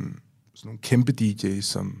nogle kæmpe DJ's,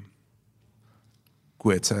 som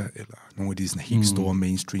Guetta, eller nogle af de sådan helt store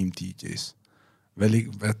mainstream DJ's.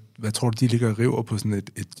 Hvad tror du, de ligger og river på sådan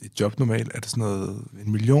et job normalt? Er det sådan noget 1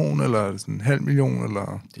 million, eller er det sådan 500.000,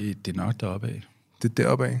 eller? Det er nok deroppe af. Det er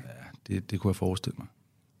deroppe af? Ja, det kunne jeg forestille mig.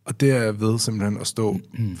 Og det er ved simpelthen at stå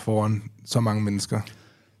foran så mange mennesker?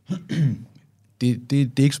 Det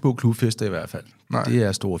er ikke små klubfester i hvert fald. Nej. Det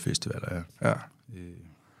er store festivaler, ja.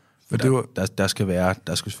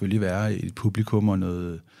 Der skal selvfølgelig være et publikum og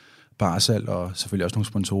noget barsalg, og selvfølgelig også nogle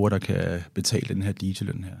sponsorer, der kan betale den her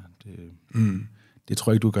DJ-løn her. Det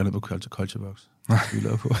tror jeg ikke, du gør noget på Culture Box. Nej.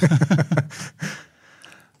 På.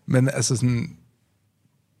 Men altså sådan,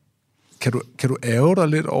 kan du ærge dig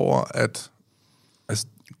lidt over, at altså,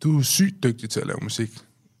 du er sygt dygtig til at lave musik.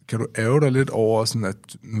 Kan du ærge dig lidt over, sådan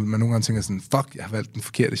at man nogle gange tænker sådan, fuck, jeg har valgt den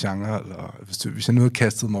forkerte genre, eller hvis jeg nu havde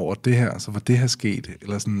kastet mig over det her, så var det her sket,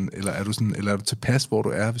 eller er du tilpas, hvor du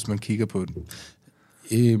er, hvis man kigger på den?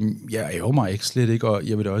 Jeg ærger mig ikke slet ikke, og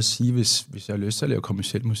jeg vil da også sige, hvis jeg har lyst til at lave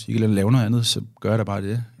kommerciel musik, eller lave noget andet, så gør jeg da bare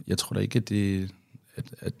det. Jeg tror da ikke,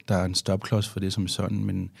 at der er en stopklods for det som sådan,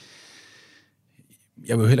 men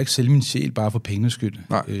jeg vil jo heller ikke sælge min sjæl bare for pengenes skyld.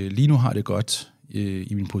 Lige nu har det godt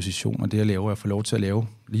i min position, og det jeg laver, jeg får lov til at lave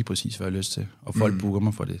lige præcis, hvad jeg har lyst til, og folk booker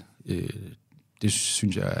mig for det. Det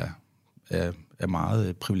synes jeg er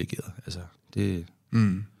meget privilegeret. Altså, det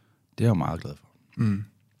er jeg meget glad for.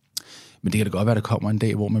 Men det kan da godt være, at der kommer en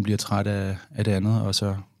dag, hvor man bliver træt af det andet, og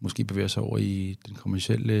så måske bevæger sig over i den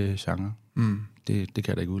kommercielle genre. Det kan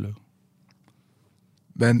jeg da ikke udelukke.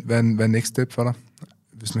 Hvad er next step for dig,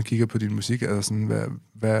 hvis man kigger på din musik? Altså sådan,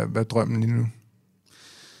 hvad er drømmen lige nu?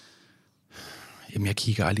 Jamen, jeg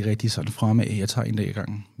kigger aldrig rigtig sådan fremad. Jeg tager en dag i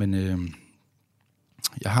gangen. Men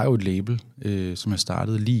jeg har jo et label, som jeg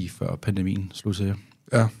startede lige før pandemien slog til.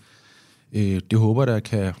 Ja. Det håber jeg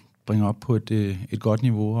kan bringe op på et godt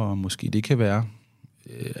niveau, og måske det kan være,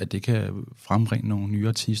 at det kan frembringe nogle nye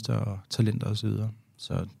artister og talenter osv.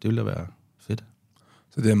 Så det vil da være fedt.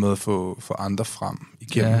 Så det er med at få andre frem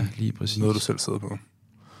igennem, ja, lige præcis. Noget, du selv sidder på.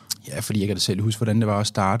 Ja, fordi jeg kan da selv huske, hvordan det var at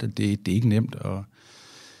starte. Det er ikke nemt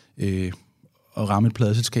at ramme et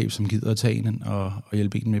pladeselskab, som gider at tage en og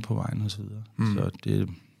hjælpe en med på vejen osv. Så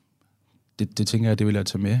det tænker jeg, det vil jeg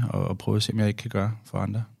tage med og prøve at se, om jeg ikke kan gøre for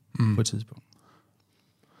andre på et tidspunkt.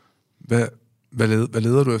 Hvad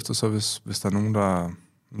leder du efter så, hvis der er nogen, der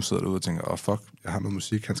nu sidder derude og tænker, fuck, jeg har noget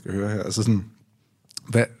musik, han skal høre her. Altså sådan,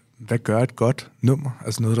 hvad gør et godt nummer?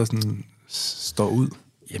 Altså noget, der sådan står ud?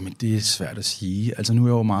 Jamen, det er svært at sige. Altså, nu er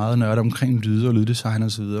jeg jo meget nørdet omkring lyde og lyddesign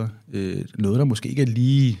og så videre. Noget, der måske ikke er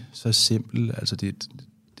lige så simpelt. Altså, det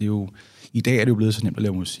er jo... I dag er det jo blevet så nemt at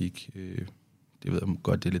lave musik. Det ved jeg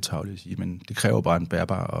godt, det er lidt tarveligt at sige, men det kræver bare en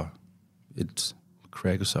bærbar og et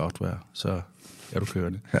crack af software, så er du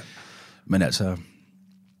kørende. Ja. Men altså,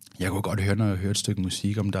 jeg kunne godt høre, når jeg hører et stykke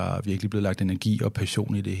musik, om der er virkelig blevet lagt energi og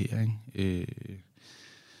passion i det her, ikke?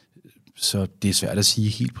 Så det er svært at sige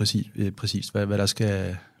helt præcist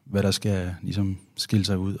hvad der skal ligesom skille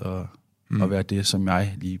sig ud og være det, som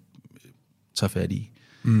jeg lige tager fat i.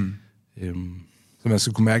 Så man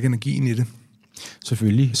skal kunne mærke energien i det?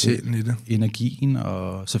 Selvfølgelig. Sjælen i det? Energien,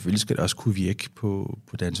 og selvfølgelig skal det også kunne virke på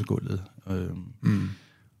dansegulvet.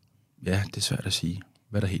 Ja, det er svært at sige,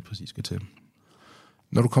 hvad der helt præcis skal til.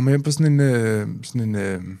 Når du kommer hjem på sådan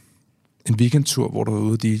en weekendtur, hvor du er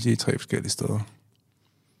ude og DJ i 3 forskellige steder,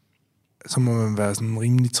 så må man være sådan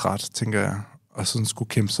rimelig træt, tænker jeg, og sådan skulle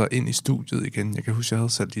kæmpe sig ind i studiet igen. Jeg kan huske, jeg havde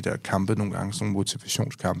sat de der kampe nogle gange, sådan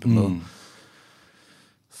motivationskampe med.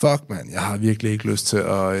 Fuck, mand, jeg har virkelig ikke lyst til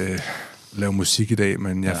at lave musik i dag,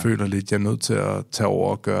 men jeg føler lidt, jeg er nødt til at tage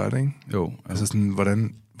over og gøre det, ikke? Jo. Altså sådan,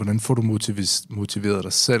 hvordan får du motiveret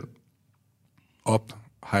dig selv op,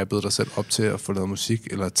 hypet dig selv op til at få lavet musik,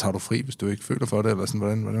 eller tager du fri, hvis du ikke føler for det, eller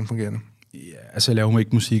sådan, hvordan fungerer det? Ja, altså jeg laver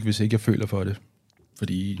ikke musik, hvis ikke jeg føler for det,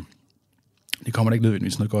 fordi det kommer der ikke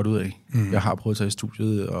nødvendigvis noget godt ud af. Jeg har prøvet at tage i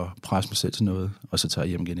studiet og presse mig selv til noget, og så tager jeg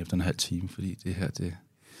hjem igen efter en halv time, fordi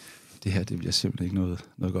det her bliver simpelthen ikke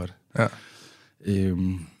noget godt. Ja.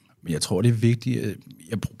 Men jeg tror, det er vigtigt.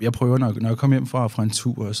 Jeg prøver, når jeg kommer hjem fra en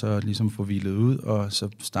tur, og så ligesom få hvilet ud, og så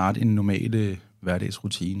starte en normal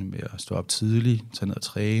hverdagsrutine med at stå op tidligt, tage ned og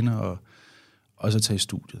træne, og så tage i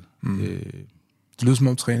studiet. Det lyder som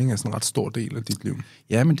om træning er sådan en ret stor del af dit liv.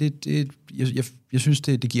 Ja, men jeg synes,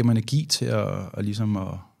 det giver mig energi til at ligesom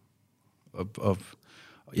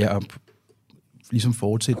ligesom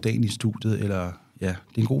fortsætte dagen i studiet, eller ja,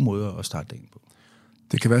 det er en god måde at starte dagen på.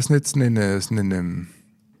 Det kan være sådan en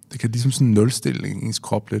det kan ligesom sådan en nulstilling i ens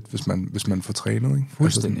krop lidt, hvis man får trænet, ikke?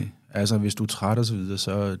 Fuldstændig. Altså, hvis du er træt og så videre,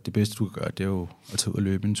 så det bedste, du kan gøre, det er jo at tage ud og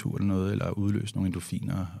løbe en tur eller noget, eller udløse nogle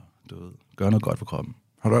endorfiner, gøre noget godt for kroppen.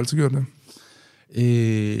 Har du altid gjort det?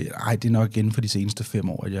 Nej, det er nok inden for de seneste 5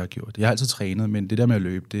 år, at jeg har gjort det. Jeg har altid trænet, men det der med at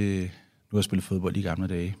løbe, nu har jeg spillet fodbold i gamle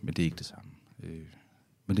dage, men det er ikke det samme.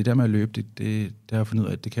 Men det der med at løbe, det har jeg fundet ud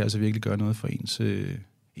af, at det kan altså virkelig gøre noget for ens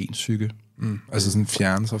psyke. Altså sådan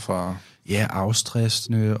fjerne sig fra... Ja,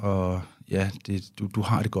 afstressende, og ja, du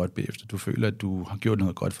har det godt bagefter. Du føler, at du har gjort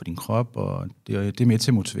noget godt for din krop, og det er med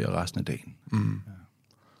til at motivere resten af dagen. Ja.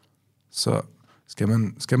 Så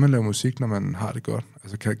skal man lave musik, når man har det godt?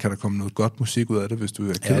 Altså kan der komme noget godt musik ud af det, hvis du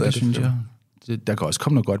er ked af det? Ja, det synes jeg. Der kan også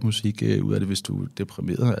komme noget godt musik ud af det, hvis du er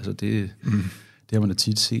deprimeret. Altså det har man da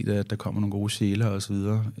tit set, at der kommer nogle gode sjæler og så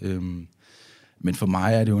videre. Men for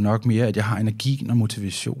mig er det jo nok mere, at jeg har energien og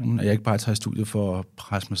motivationen, at jeg ikke bare tager i studiet for at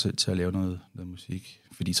presse mig selv til at lave noget musik.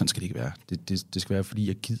 Fordi sådan skal det ikke være. Det skal være, fordi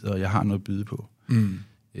jeg gider, og jeg har noget at byde på.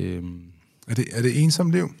 Er det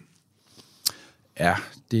ensomt liv? Ja,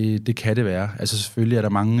 det kan det være. Altså selvfølgelig er der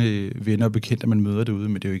mange venner og bekendte, man møder derude,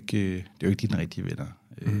 men det er jo ikke dine rigtige venner.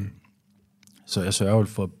 Så jeg sørger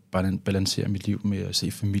for at balancere mit liv med at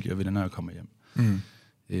se familie og venner, når jeg kommer hjem.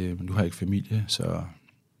 Men du har ikke familie, så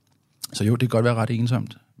jo, det kan godt være ret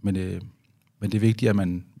ensomt, men det er vigtigt, at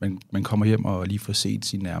man kommer hjem og lige får set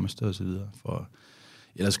sine nærmeste og så videre, for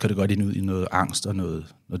ellers kan det godt ind ud i noget angst og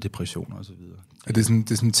noget depression og så videre. Er det sådan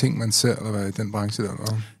en ting, man ser, eller hvad, i den branche der?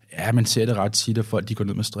 Eller? Ja, man ser det ret tit, at folk de går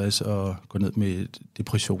ned med stress og går ned med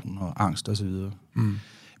depression og angst og så videre.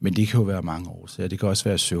 Men det kan jo være mange år, så det kan også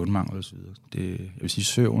være søvnmangel og så videre. Jeg vil sige,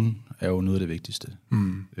 søvn er jo noget af det vigtigste.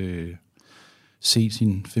 Se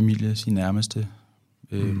sin familie, sin nærmeste.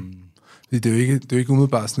 Det er jo ikke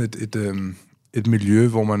umiddelbart sådan et miljø,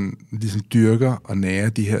 hvor man ligesom dyrker og nærer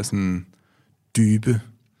de her sådan dybe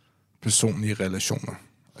personlige relationer.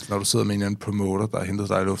 Altså, når du sidder med en eller anden promoter, der har hentet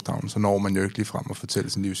dig i lufthavnen, så når man jo ikke lige frem og fortælle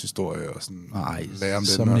sin livshistorie og sådan lære om den.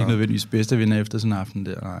 Så er man ikke nødvendigvis bedste vinder efter sådan en aften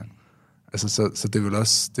der, nej. Altså, så det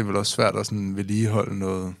er vel også svært at sådan vedligeholde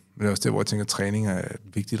noget. Men det er også det, hvor jeg tænker, at træning er et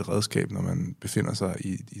vigtigt redskab, når man befinder sig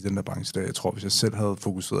i den der branche der. Jeg tror, hvis jeg selv havde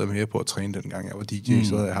fokuseret mere på at træne dengang jeg var DJ,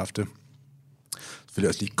 så havde jeg haft det. Selvfølgelig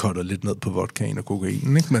også lige kottet lidt ned på vodkaen og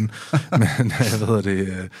kokainen, ikke? Men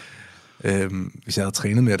hvis jeg havde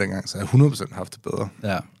trænet mere dengang, så havde jeg 100% haft det bedre.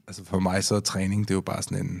 Ja. Altså for mig så er træning, det er jo bare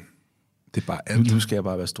sådan en... Det er bare alt. Nu skal jeg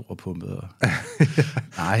bare være stor og pumpet.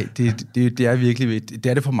 Nej, det er virkelig vigtigt. Det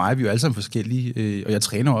er det for mig. Vi er jo alle sammen forskellige. Og jeg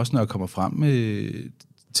træner også, når jeg kommer frem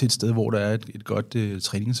til et sted, hvor der er et godt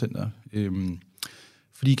træningscenter.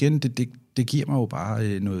 Fordi igen, det giver mig jo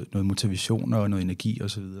bare noget motivation og noget energi og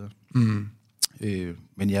så videre.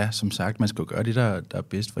 Men ja, som sagt, man skal jo gøre det, der er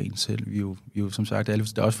bedst for en selv. Vi er jo som sagt, der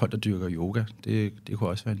er også folk, der dyrker yoga. Det kunne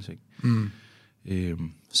også være en ting.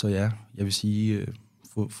 Så ja, jeg vil sige...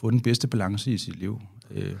 Få den bedste balance i sit liv,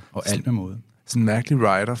 og alt med måde. Sådan en mærkelig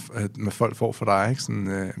rider, med folk får for dig, ikke?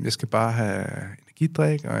 Sådan, jeg skal bare have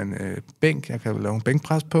energidrik og en bænk, jeg kan lave en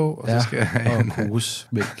bænkpres på, og så skal jeg have en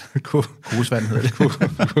kokosmælk. Kokosvand hedder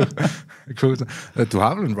det. Du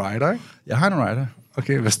har vel en rider, ikke? Jeg har en rider.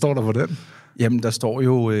 Okay, hvad står der på den? Jamen, der står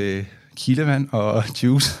jo kildevand og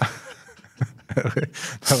juice. Okay.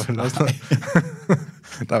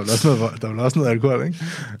 Der er vel også noget alkohol, ikke?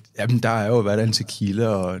 Jamen, der er jo været en tequila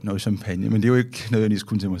og noget champagne, men det er jo ikke nødvendigvis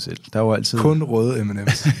kun til mig selv. Der er jo altid... Kun røde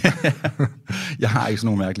M&M's. Jeg har ikke sådan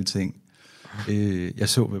nogle mærkelige ting. Jeg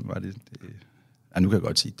så, hvem var det? Nu kan jeg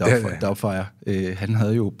godt sige, Dagfire. Han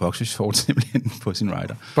havde jo boxershorts simpelthen på sin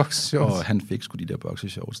rider. Boxershorts? Og han fik sgu de der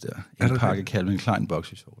boxershorts der. En pakke Calvin Klein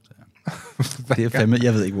boxershorts, ja. Det er fandme,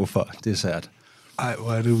 jeg ved ikke hvorfor, det er sært. Ej,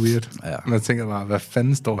 hvor er det weird. Ja. Man tænker bare, hvad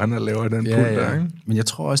fanden står han og laver i den pult der, ikke? Men jeg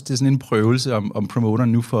tror også, det er sådan en prøvelse, om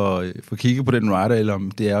promoteren nu får kigget på den rider, eller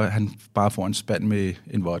om det er, at han bare får en spand med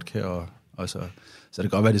en vodka, og så det kan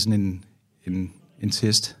godt være, det er sådan en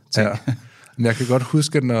test. Ja. Men jeg kan godt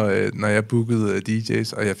huske, at når jeg bookede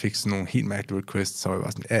DJ's, og jeg fik sådan nogle helt mærkelige requests, så var jeg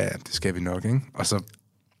bare sådan, ja, det skal vi nok, ikke? Og så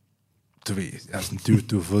du ved,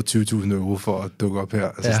 du har fået 20.000 euro for at dukke op her.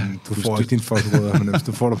 Altså sådan, du får ikke din folkerødder, men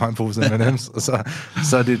du får bare en pose med dem, og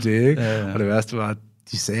så er det det, ikke? Ja. Og det værste var, at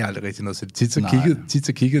de sagde aldrig rigtig noget, så tit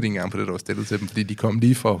så kiggede de engang på det, der var stillet til dem, fordi de kom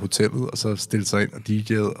lige fra hotellet, og så stillede sig ind og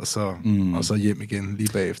DJ'ede, og så hjem igen lige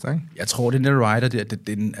bagefter, ikke? Jeg tror, den der rider der,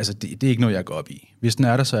 det er ikke noget, jeg går op i. Hvis den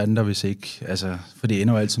er der, så er den der, hvis ikke. Altså, for det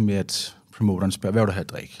ender jo altid med, at promoteren spørger, hvad vil du have at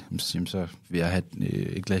drikke? Så vil jeg have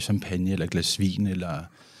et glas champagne, eller et glas svin, eller...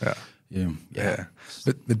 Ja.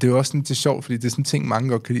 Men det er jo også sådan, det er sjovt, fordi det er sådan en ting, mange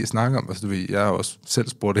godt kan lide at snakke om. Altså, du ved, jeg har også selv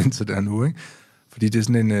spurgt ind til det her nu, ikke? Fordi det er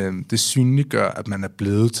sådan det synliggør, at man er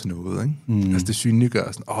blevet til noget, ikke? Altså, det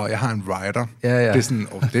synliggør sådan, jeg har en rider. Ja. Det er sådan,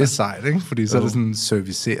 det er sejt, ikke? Fordi så er det sådan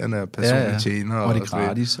servicerende og personlige tjener. Og det er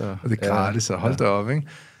gratis. Og det er gratis, og hold da op, ikke?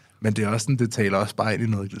 Men det er også sådan, det taler også bare ind i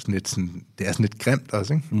noget sådan lidt sådan, det er sådan lidt grimt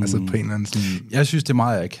også, ikke? Altså på en eller anden sådan... Jeg synes, det er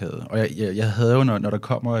meget akavet. Og jeg havde jo, når der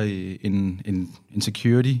kommer en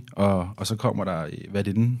security, og så kommer der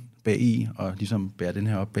værtinden bag i, og ligesom bærer den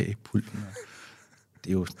her op bag pulten. Det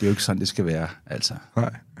er jo ikke sådan, det skal være, altså.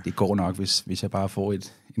 Nej. Det går nok, hvis jeg bare får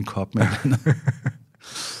en kop med noget.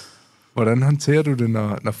 Hvordan håndterer du det,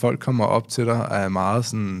 når folk kommer op til dig og er meget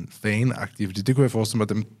sådan fanagtige? Fordi det kunne jeg forestille mig,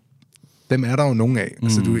 dem er der jo nogen af.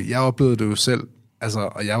 Altså, jeg oplevede det jo selv, altså,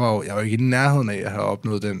 og jeg var jo ikke i nærheden af at have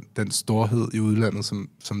opnået den storhed i udlandet,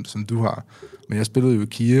 som du har. Men jeg spillede jo i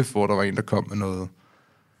Kiev, hvor der var en, der kom med noget,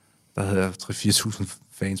 der havde 3-4.000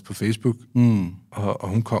 fans på Facebook, og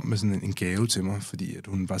hun kom med sådan en gave til mig, fordi at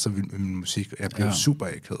hun var så vild med min musik, og jeg blev super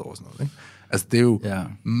akavet over sådan noget, ikke? Altså, det er jo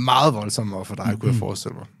meget voldsomt for dig, kunne jeg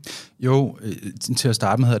forestille mig. Jo, til at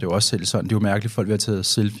starte med havde det jo også selv sådan. Det er jo mærkeligt, at folk vil have taget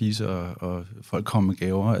selfies, og folk kommer med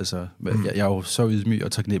gaver. Altså, jeg er jo så ydmyg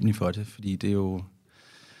og taknemmelig for det, fordi det er jo...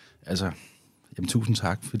 Altså, jamen, tusind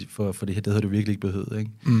tak for det her. Det havde du virkelig ikke behøvet,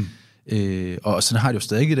 ikke? Og sådan har jeg det jo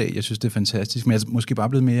stadig i dag. Jeg synes, det er fantastisk. Men jeg er måske bare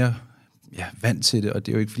blevet mere vant til det, og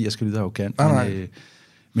det er jo ikke, fordi jeg skal lyde arrogant.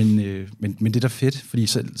 Men det er da fedt, fordi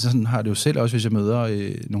sådan har det jo selv også, hvis jeg møder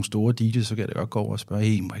nogle store DJ's, så kan jeg da godt gå over og spørge,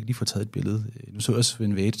 hey, må jeg ikke lige få taget et billede? Nu så jeg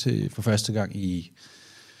Svend Vægt for første gang i,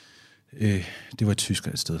 det var i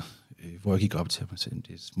Tyskland et sted, hvor jeg gik op til ham og sagde,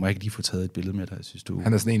 må jeg ikke lige få taget et billede med dig, synes du?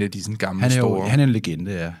 Han er sådan en af de sådan gamle store... Han er en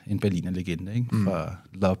legende, ja. En Berliner-legende, ikke? Fra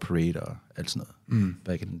Love Parade og alt sådan noget.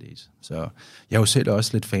 Back in the days. Så jeg er jo selv også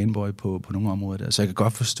lidt fanboy på nogle områder der, så jeg kan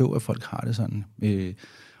godt forstå, at folk har det sådan.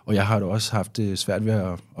 Og jeg har da også haft det svært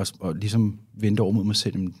ved at ligesom vente over mod mig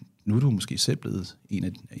selv. Nu er du måske selv blevet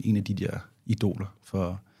en af de der idoler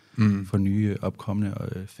for for nye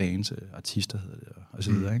opkommende fans, artister hedder det, og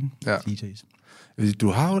så videre, ikke? Ja. DJ's. Du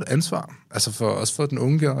har jo et ansvar, altså også for den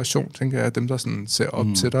unge generation, tænker jeg, dem der sådan ser op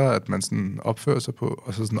til dig, at man sådan opfører sig på,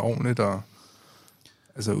 og så sådan ordentligt, og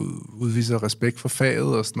altså udviser respekt for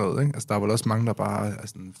faget og sådan noget, ikke? Altså der er vel også mange, der bare er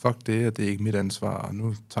sådan, fuck det, og det er ikke mit ansvar, og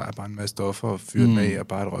nu tager jeg bare en masse stoffer og fyrer den af, og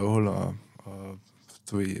bare et røvhul, og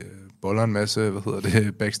du ved, boller en masse,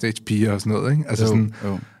 backstage-piger og sådan noget, ikke? Altså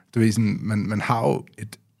du ved, sådan, man har jo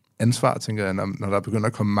et ansvar, tænker jeg, når der begynder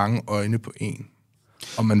at komme mange øjne på en,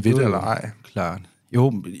 om man ved det eller ej. Klart.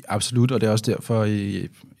 Jo, absolut, og det er også derfor,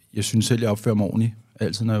 jeg synes selv, jeg opfører mig ordentligt,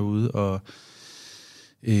 altid når jeg er ude, og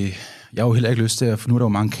jeg har jo heller ikke lyst til for nu er der jo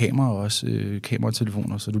mange kameraer også,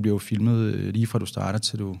 kameratelefoner, så du bliver jo filmet lige fra du starter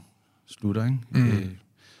til du slutter, ikke?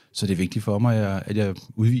 Så det er vigtigt for mig, at jeg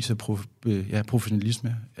udviser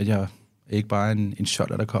professionalisme, at jeg ikke bare er en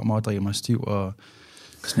shotter, der kommer og drejer mig stiv og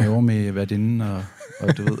snæver med værtinden, og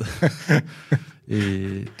du ved.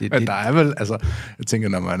 Men der er vel, altså, jeg tænker,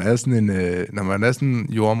 når man er sådan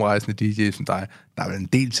en jordomrejsende DJ som dig, der er vel en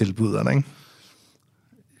del tilbud, ikke?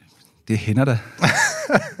 Det hænder da.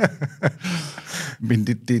 Men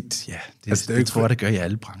det tror jeg, det gør i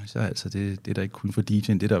alle brancher. Altså, det er der ikke kun for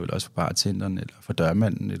DJ'en, det er der vel også for bartenderen, eller for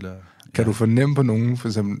dørmanden, eller... Kan du fornemme på nogen, for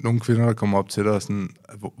eksempel nogle kvinder, der kommer op til dig, sådan,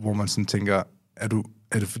 hvor man sådan tænker, er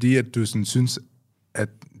det fordi, at du sådan synes, at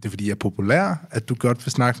det er fordi, jeg er populær, at du godt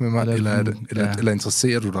vil snakke med mig, eller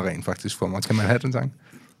interesserer du dig rent faktisk for mig? Kan man have den tanke?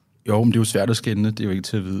 Jo, men det er jo svært at skænde, det er jo ikke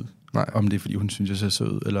til at vide. Nej. Om det er, fordi hun synes, jeg ser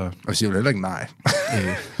sød, eller... Og jeg siger jo heller ikke nej.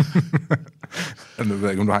 Jeg ved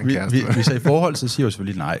ikke, om du har en kæreste. Hvis jeg er i forhold, så siger jeg jo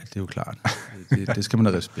selvfølgelig nej, det er jo klart. Det skal man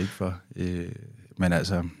have respekt for. Men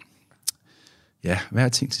altså, ja, hvad er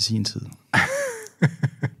ting til sin tid?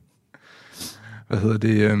 Hvad hedder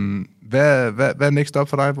det? Hvad er next up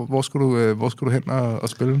for dig? Hvor skal du hen og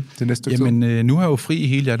spille det næste stykke tid? Jamen, nu har jeg jo fri i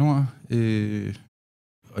hele januar.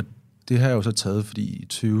 Og det har jeg jo så taget, fordi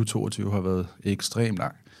 2022 har været ekstremt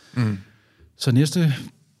lang. Så næste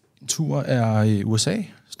tur er USA.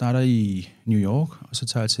 Starter i New York, og så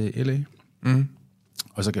tager jeg til LA.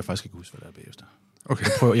 Og så kan jeg faktisk ikke huske, hvad der er bagefter. Okay.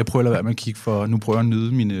 Jeg prøver at lade være med at kigge for... Nu prøver jeg at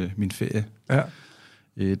nyde min ferie. Ja.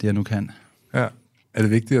 Det jeg nu kan. Ja. Er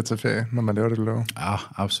det vigtigt at tage ferie, når man laver det, du laver? Ja,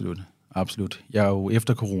 absolut. Absolut. Jeg er jo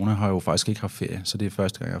efter corona har jeg jo faktisk ikke haft ferie, så det er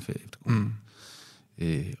første gang, jeg har ferie efter corona.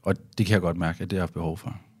 Og det kan jeg godt mærke, at det har jeg haft behov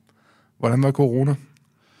for. Hvordan var corona?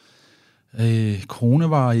 Corona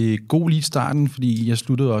var god lige i starten, fordi jeg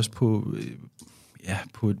sluttede også på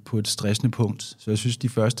et stressende punkt. Så jeg synes, de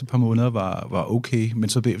første par måneder var okay, men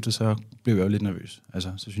så bagefter så blev jeg jo lidt nervøs.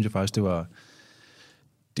 Altså, så synes jeg faktisk, det var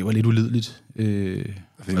lidt ulideligt.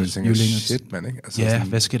 Fordi man tænker, shit, man, ikke? Altså, ja,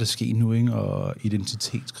 hvad skal der ske nu, ikke? Og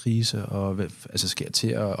identitetskrise, og skal jeg til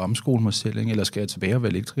at omskole mig selv, ikke? Eller skal jeg tilbage og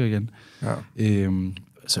være elektriker igen? Ja.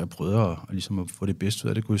 Så jeg prøvede at få det bedste ud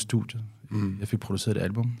af det, gå i studiet. Jeg fik produceret et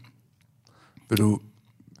album.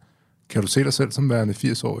 Kan du se dig selv som værende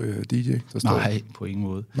 80-årig DJ? Nej, på ingen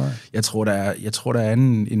måde. Nej. Jeg tror, der er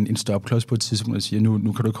en stopklods på et tidspunkt, der siger,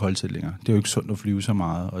 nu kan du ikke holde til længere. Det er jo ikke sundt at flyve så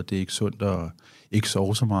meget, og det er ikke sundt at ikke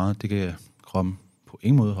sove så meget. Det kan jeg på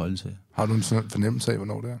ingen måde holde til. Har du en fornemmelse af,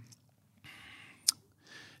 hvornår det er?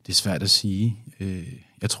 Det er svært at sige.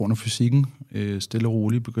 Jeg tror, når fysikken stille og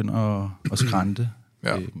roligt begynder at skrænte,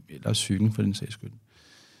 eller psyken for den sags skyld,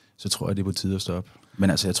 så tror jeg, det er på tide at stoppe. Men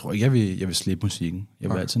altså, jeg tror ikke, jeg vil slippe musikken. Jeg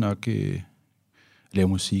vil altid nok lave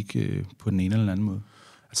musik på den ene eller den anden måde.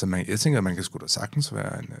 Altså, jeg tænker, at man kan sgu da sagtens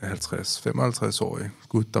være en 50-55-årig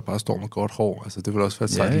gut, der bare står med godt hår. Altså, det vil også være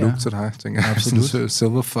et sejt look til dig, tænker jeg. Absolut. Sådan en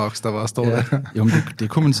Silver Fox, der bare står der. Jo, men det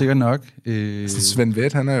kunne man sikkert nok. Svend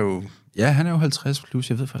Veth, han er jo... Ja, han er jo 50 plus.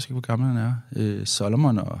 Jeg ved faktisk ikke, hvor gammel han er.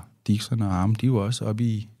 Solomon og Dixon og Arm, de er jo også oppe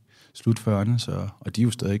i slut 40'erne, og de er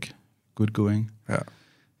jo stadig good going. Ja.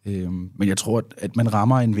 Men jeg tror, at man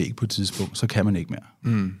rammer en væg på et tidspunkt, så kan man ikke mere.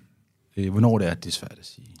 Hvornår det er svært at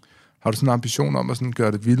sige. Har du sådan en ambition om at sådan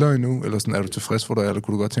gøre det vildere endnu? Eller sådan, er du tilfreds for dig? Eller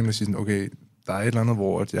kunne du godt tænke dig at sige sådan, okay, der er et eller andet,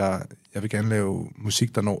 hvor at jeg vil gerne lave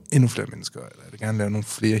musik, der når endnu flere mennesker? Eller jeg vil gerne lave nogle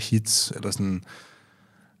flere hits? Eller sådan,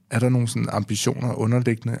 er der nogle sådan ambitioner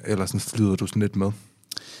underliggende? Eller sådan flyder du sådan lidt med?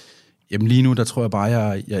 Jamen lige nu, der tror jeg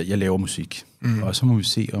bare, at jeg laver musik. Og så må vi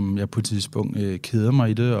se, om jeg på et tidspunkt keder mig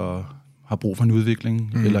i det, og har brug for en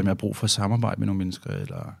udvikling, eller om jeg har brug for at samarbejde med nogle mennesker,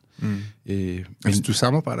 eller... Altså, du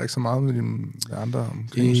samarbejder ikke så meget med andre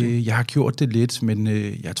omkring musik? Jeg har gjort det lidt, men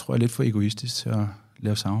jeg tror, jeg er lidt for egoistisk til at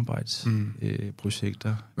lave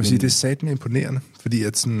samarbejdsprojekter. Det er satme imponerende, fordi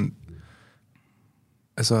at sådan...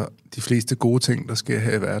 altså, de fleste gode ting, der sker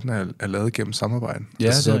her i verden, er lavet gennem samarbejde. Ja,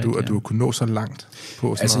 altså, så det er rigtigt, at du har kunnet nå så langt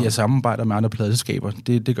på sådan Altså, noget. jeg samarbejder med andre pladeselskaber,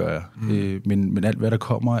 det gør jeg. Men alt, hvad der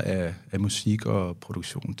kommer af musik og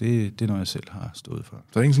produktion, det er noget, jeg selv har stået for. Så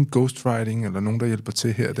er der ingen sådan ghostwriting, eller nogen, der hjælper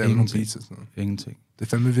til her, der er nogle beats og sådan noget? Ingenting. Det er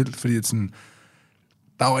fandme vildt, fordi at sådan,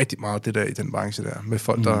 der er jo rigtig meget det der i den branche der, med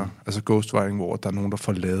folk, der, altså ghostwriting, hvor der er nogen, der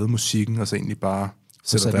får lavet musikken, og så egentlig bare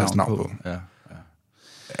sætter deres navn på. Ja.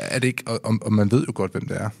 Er det ikke, og man ved jo godt, hvem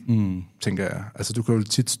det er, tænker jeg. Altså, du kan jo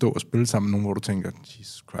tit stå og spille sammen med nogen, hvor du tænker,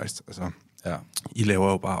 Jesus Christ, altså, I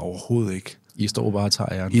laver jo bare overhovedet ikke. I står bare og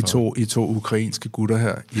tager æren I to ukrainske gutter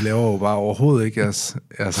her, I laver jo bare overhovedet ikke jeres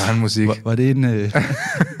egen musik. Var det en...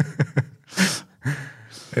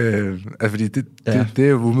 fordi det er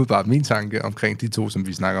jo umiddelbart min tanke omkring de to, som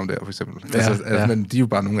vi snakker om der, for eksempel. Men de er jo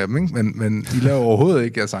bare nogle af dem, ikke? Men I laver overhovedet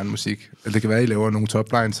ikke jeres egen musik. Eller det kan være, at I laver nogle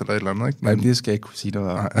toplines eller et eller andet, ikke? Men det skal jeg ikke kunne sige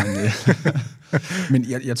noget om. Men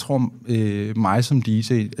jeg tror, mig som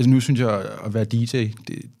DJ... Altså nu synes jeg, at være DJ,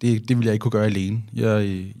 det vil jeg ikke kunne gøre alene.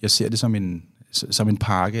 Jeg ser det som en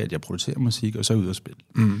pakke, at jeg producerer musik, og så er jeg ude og spille.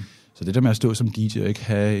 Så det der med at stå som DJ og ikke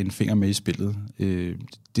have en finger med i spillet,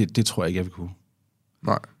 det tror jeg ikke, jeg vil kunne.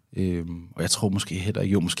 Nej. Og jeg tror måske heller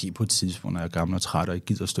ikke, måske på et tidspunkt, når jeg er gammel og træt og ikke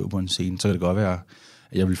gider at stå på en scene, så kan det godt være,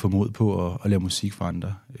 at jeg vil få mod på at lave musik for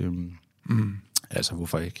andre. Altså,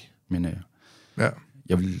 hvorfor ikke? Men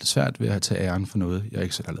jeg vil svært ved at tage æren for noget, jeg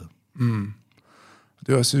ikke selv har lavet.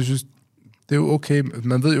 Det er også, jeg synes, det er jo okay.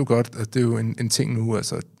 Man ved jo godt, at det er jo en ting nu,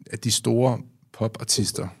 altså, at de store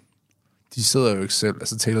popartister, de sidder jo ikke selv,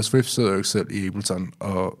 altså Taylor Swift sidder jo ikke selv i Ableton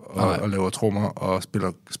og laver trommer og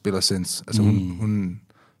spiller synths. Altså hun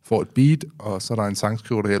får et beat, og så er der en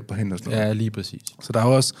sangskriver, der hjælper hende og sådan noget. Ja, lige præcis. Så der er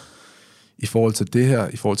jo også, i forhold til det her,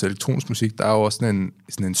 i forhold til elektronisk musik, der er jo også sådan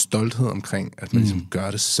en stolthed omkring, at man ligesom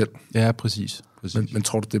gør det selv. Ja, præcis. Men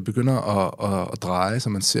tror du, det begynder at dreje, så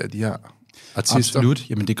man ser de her artister? Absolut.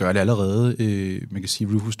 Jamen, det gør det allerede. Man kan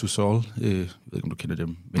sige Rufus Du Sol, jeg ved ikke, om du kender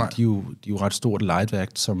dem, men de er jo ret stort lightværk,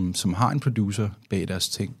 som har en producer bag deres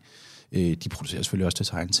ting. De producerer selvfølgelig også deres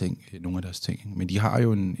egen ting, nogle af deres ting. Men de har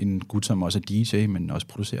jo en gut, som også er DJ, men også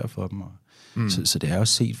producerer for dem. Så det er jo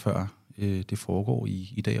set før. Det foregår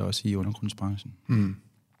i dag også i undergrundsbranchen.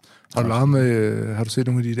 Har du set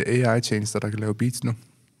nogle af de der AI-tjenester, der kan lave beats nu?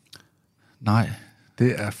 Nej.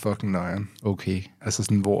 Det er fucking nøjeren. Okay. Altså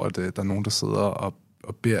sådan, hvor der er nogen, der sidder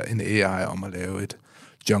og beder en AI om at lave et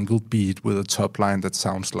jungle beat with a top line that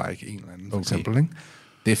sounds like en eller anden, for eksempel, ikke?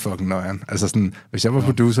 Det er fucking nøjeren. Altså sådan, hvis jeg var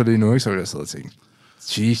producer lige nu, ikke, så ville jeg sidde og tænke,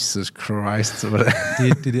 Jesus Christ.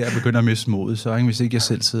 det der begynder at miste modet, så ikke? Hvis ikke jeg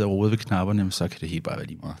selv sidder og roder ved knapperne, så kan det helt bare være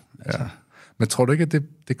lige meget. Altså. Ja. Men tror du ikke, at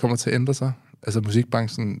det kommer til at ændre sig? Altså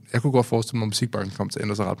musikbranchen, jeg kunne godt forestille mig, at musikbranchen kommer til at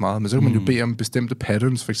ændre sig ret meget, men så kan man jo bede om bestemte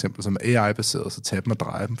patterns, for eksempel, som er AI-baseret, så tage dem og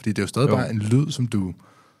dreje dem, fordi det er jo stadig bare en lyd, som du,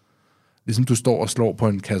 ligesom du står og slår på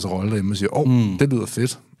en kasserolle derhjemme og siger, det lyder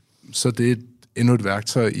fedt. Så det er endnu et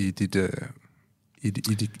værktøj i dit...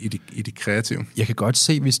 I det kreative. Jeg kan godt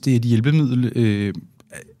se, hvis det er et hjælpemiddel,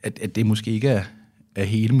 at det måske ikke er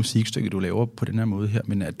hele musikstykket, du laver på den her måde her,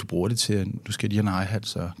 men at du bruger det til, at du skal lige have en hi-hat,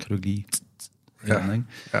 så kan du ikke lige... Andet, ikke?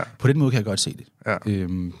 På den måde kan jeg godt se det. Ja.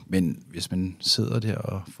 Men hvis man sidder der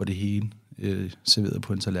og får det hele serveret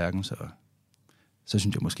på en tallerken, så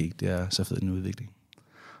synes jeg måske ikke, det er så fed en udvikling.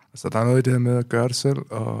 Altså, der er noget i det her med at gøre det selv,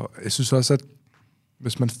 og jeg synes også, at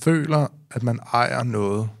hvis man føler, at man ejer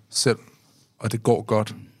noget selv, og det går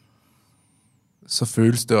godt, så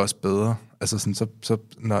føles det også bedre. Altså sådan, så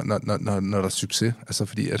når der er succes. Altså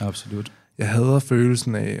fordi at absolut. Jeg hader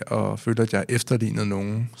følelsen af at føle, at jeg er efterlignet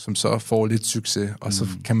nogen, som så får lidt succes, og så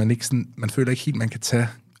kan man ikke sådan, man føler ikke helt, man kan tage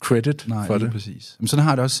credit for det. Præcis. Men sådan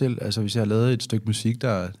har jeg det også selv. Altså hvis jeg har lavet et stykke musik,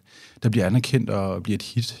 der bliver anerkendt og bliver et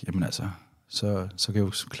hit, jamen altså, så kan jeg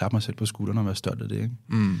jo klappe mig selv på skulderen og være stolt af det,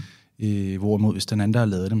 ikke? Hvorimod, hvis den anden, der har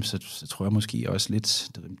lavet dem, så tror jeg måske også lidt,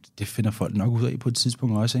 det finder folk nok ud af på et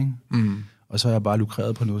tidspunkt også, ikke? Og så har jeg bare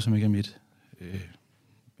lukreret på noget, som ikke er mit.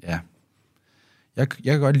 Ja. Jeg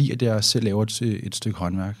kan godt lide, at jeg selv laver et stykke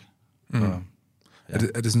håndværk. Og, ja.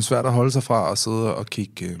 Er det sådan svært at holde sig fra at sidde og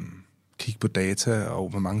kigge på data, og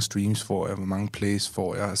hvor mange streams får jeg, hvor mange plays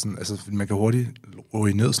får jeg? Sådan, altså, man kan hurtigt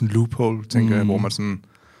ryge ned sådan en loophole, tænker jeg, hvor man sådan...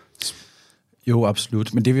 Jo,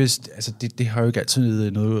 absolut. Men det har jo ikke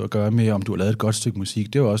altid noget at gøre med, om du har lavet et godt stykke musik.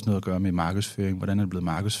 Det har jo også noget at gøre med markedsføring. Hvordan er det blevet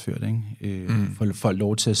markedsført, ikke? Får folk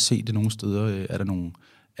lov til at se det nogle steder? Er der nogle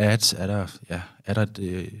ads? Er der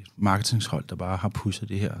et marketingshold, der bare har pushet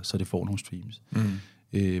det her, så det får nogle streams?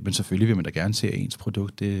 Men selvfølgelig vil man da gerne se, at ens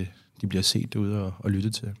produkt, de bliver set derude og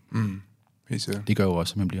lyttet til. Det gør jo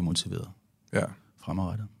også, at man bliver motiveret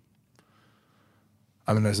fremadrettet.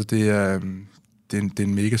 Jamen altså, det er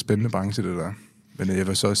en mega spændende branche, det der. Men jeg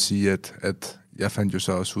vil så også sige, at jeg fandt jo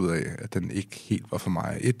så også ud af, at den ikke helt var for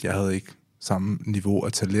mig. Jeg havde ikke samme niveau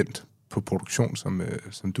af talent på produktion,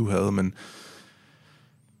 som du havde, men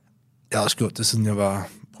jeg har også gjort det, siden jeg var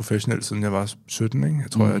professionel, siden jeg var 17, ikke?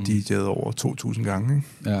 Jeg tror, jeg DJ'ede over 2.000 gange,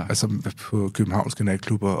 ikke? Ja. Altså på københavnske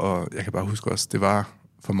natklubber, og jeg kan bare huske også,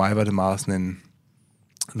 for mig var det meget sådan en,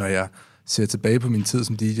 når jeg ser tilbage på min tid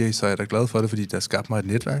som DJ, så er jeg da glad for det, fordi der skabte mig et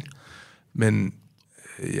netværk, men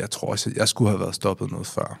jeg tror også, at jeg skulle have været stoppet noget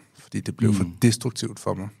før, fordi det blev for destruktivt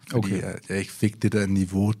for mig, fordi jeg ikke fik det der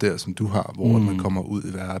niveau der, som du har, hvor man kommer ud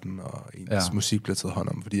i verden, og ens musik bliver taget hånd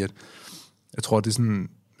om, fordi jeg tror, det er sådan,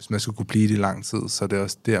 hvis man skal kunne blive det i lang tid, så er det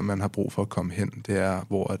også der, man har brug for at komme hen. Det er,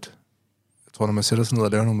 hvor jeg tror, når man sætter sig ned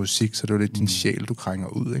og laver noget musik, så er det jo lidt din sjæl, du krænger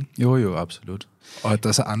ud, ikke? Jo, absolut. Og at der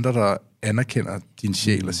er så andre, der anerkender din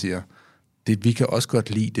sjæl og siger, vi kan også godt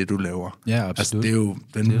lide det, du laver. Ja, absolut. Altså, det er jo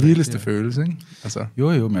den vildeste følelse, ikke? Altså.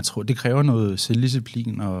 Jo, men jeg tror, det kræver noget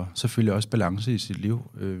selvdisciplin, og selvfølgelig også balance i sit liv,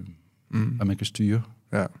 og man kan styre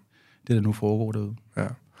det, der nu foregår derude. Ja.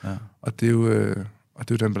 Og det er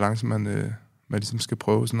jo den balance, man ligesom skal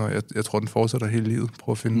prøve sådan, og jeg tror, den fortsætter hele livet.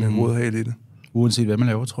 Prøv at finde en rodhale i det. Uanset hvad man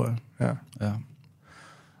laver, tror jeg. Ja.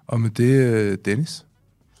 Og med det, Dennis,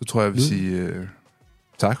 så tror jeg vil sige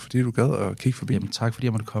tak, fordi du gad at kigge forbi. Jamen, tak, fordi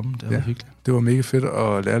jeg måtte komme. Det var hyggeligt. Det var mega fedt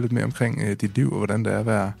at lære lidt mere omkring dit liv, og hvordan det er at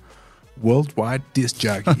være worldwide disc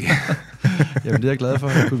jockey. Jamen, det er jeg glad for,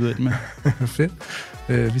 at jeg kunne vide med.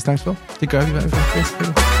 Fedt. Vi snakkes for. Det gør vi i hvert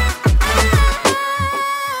fald.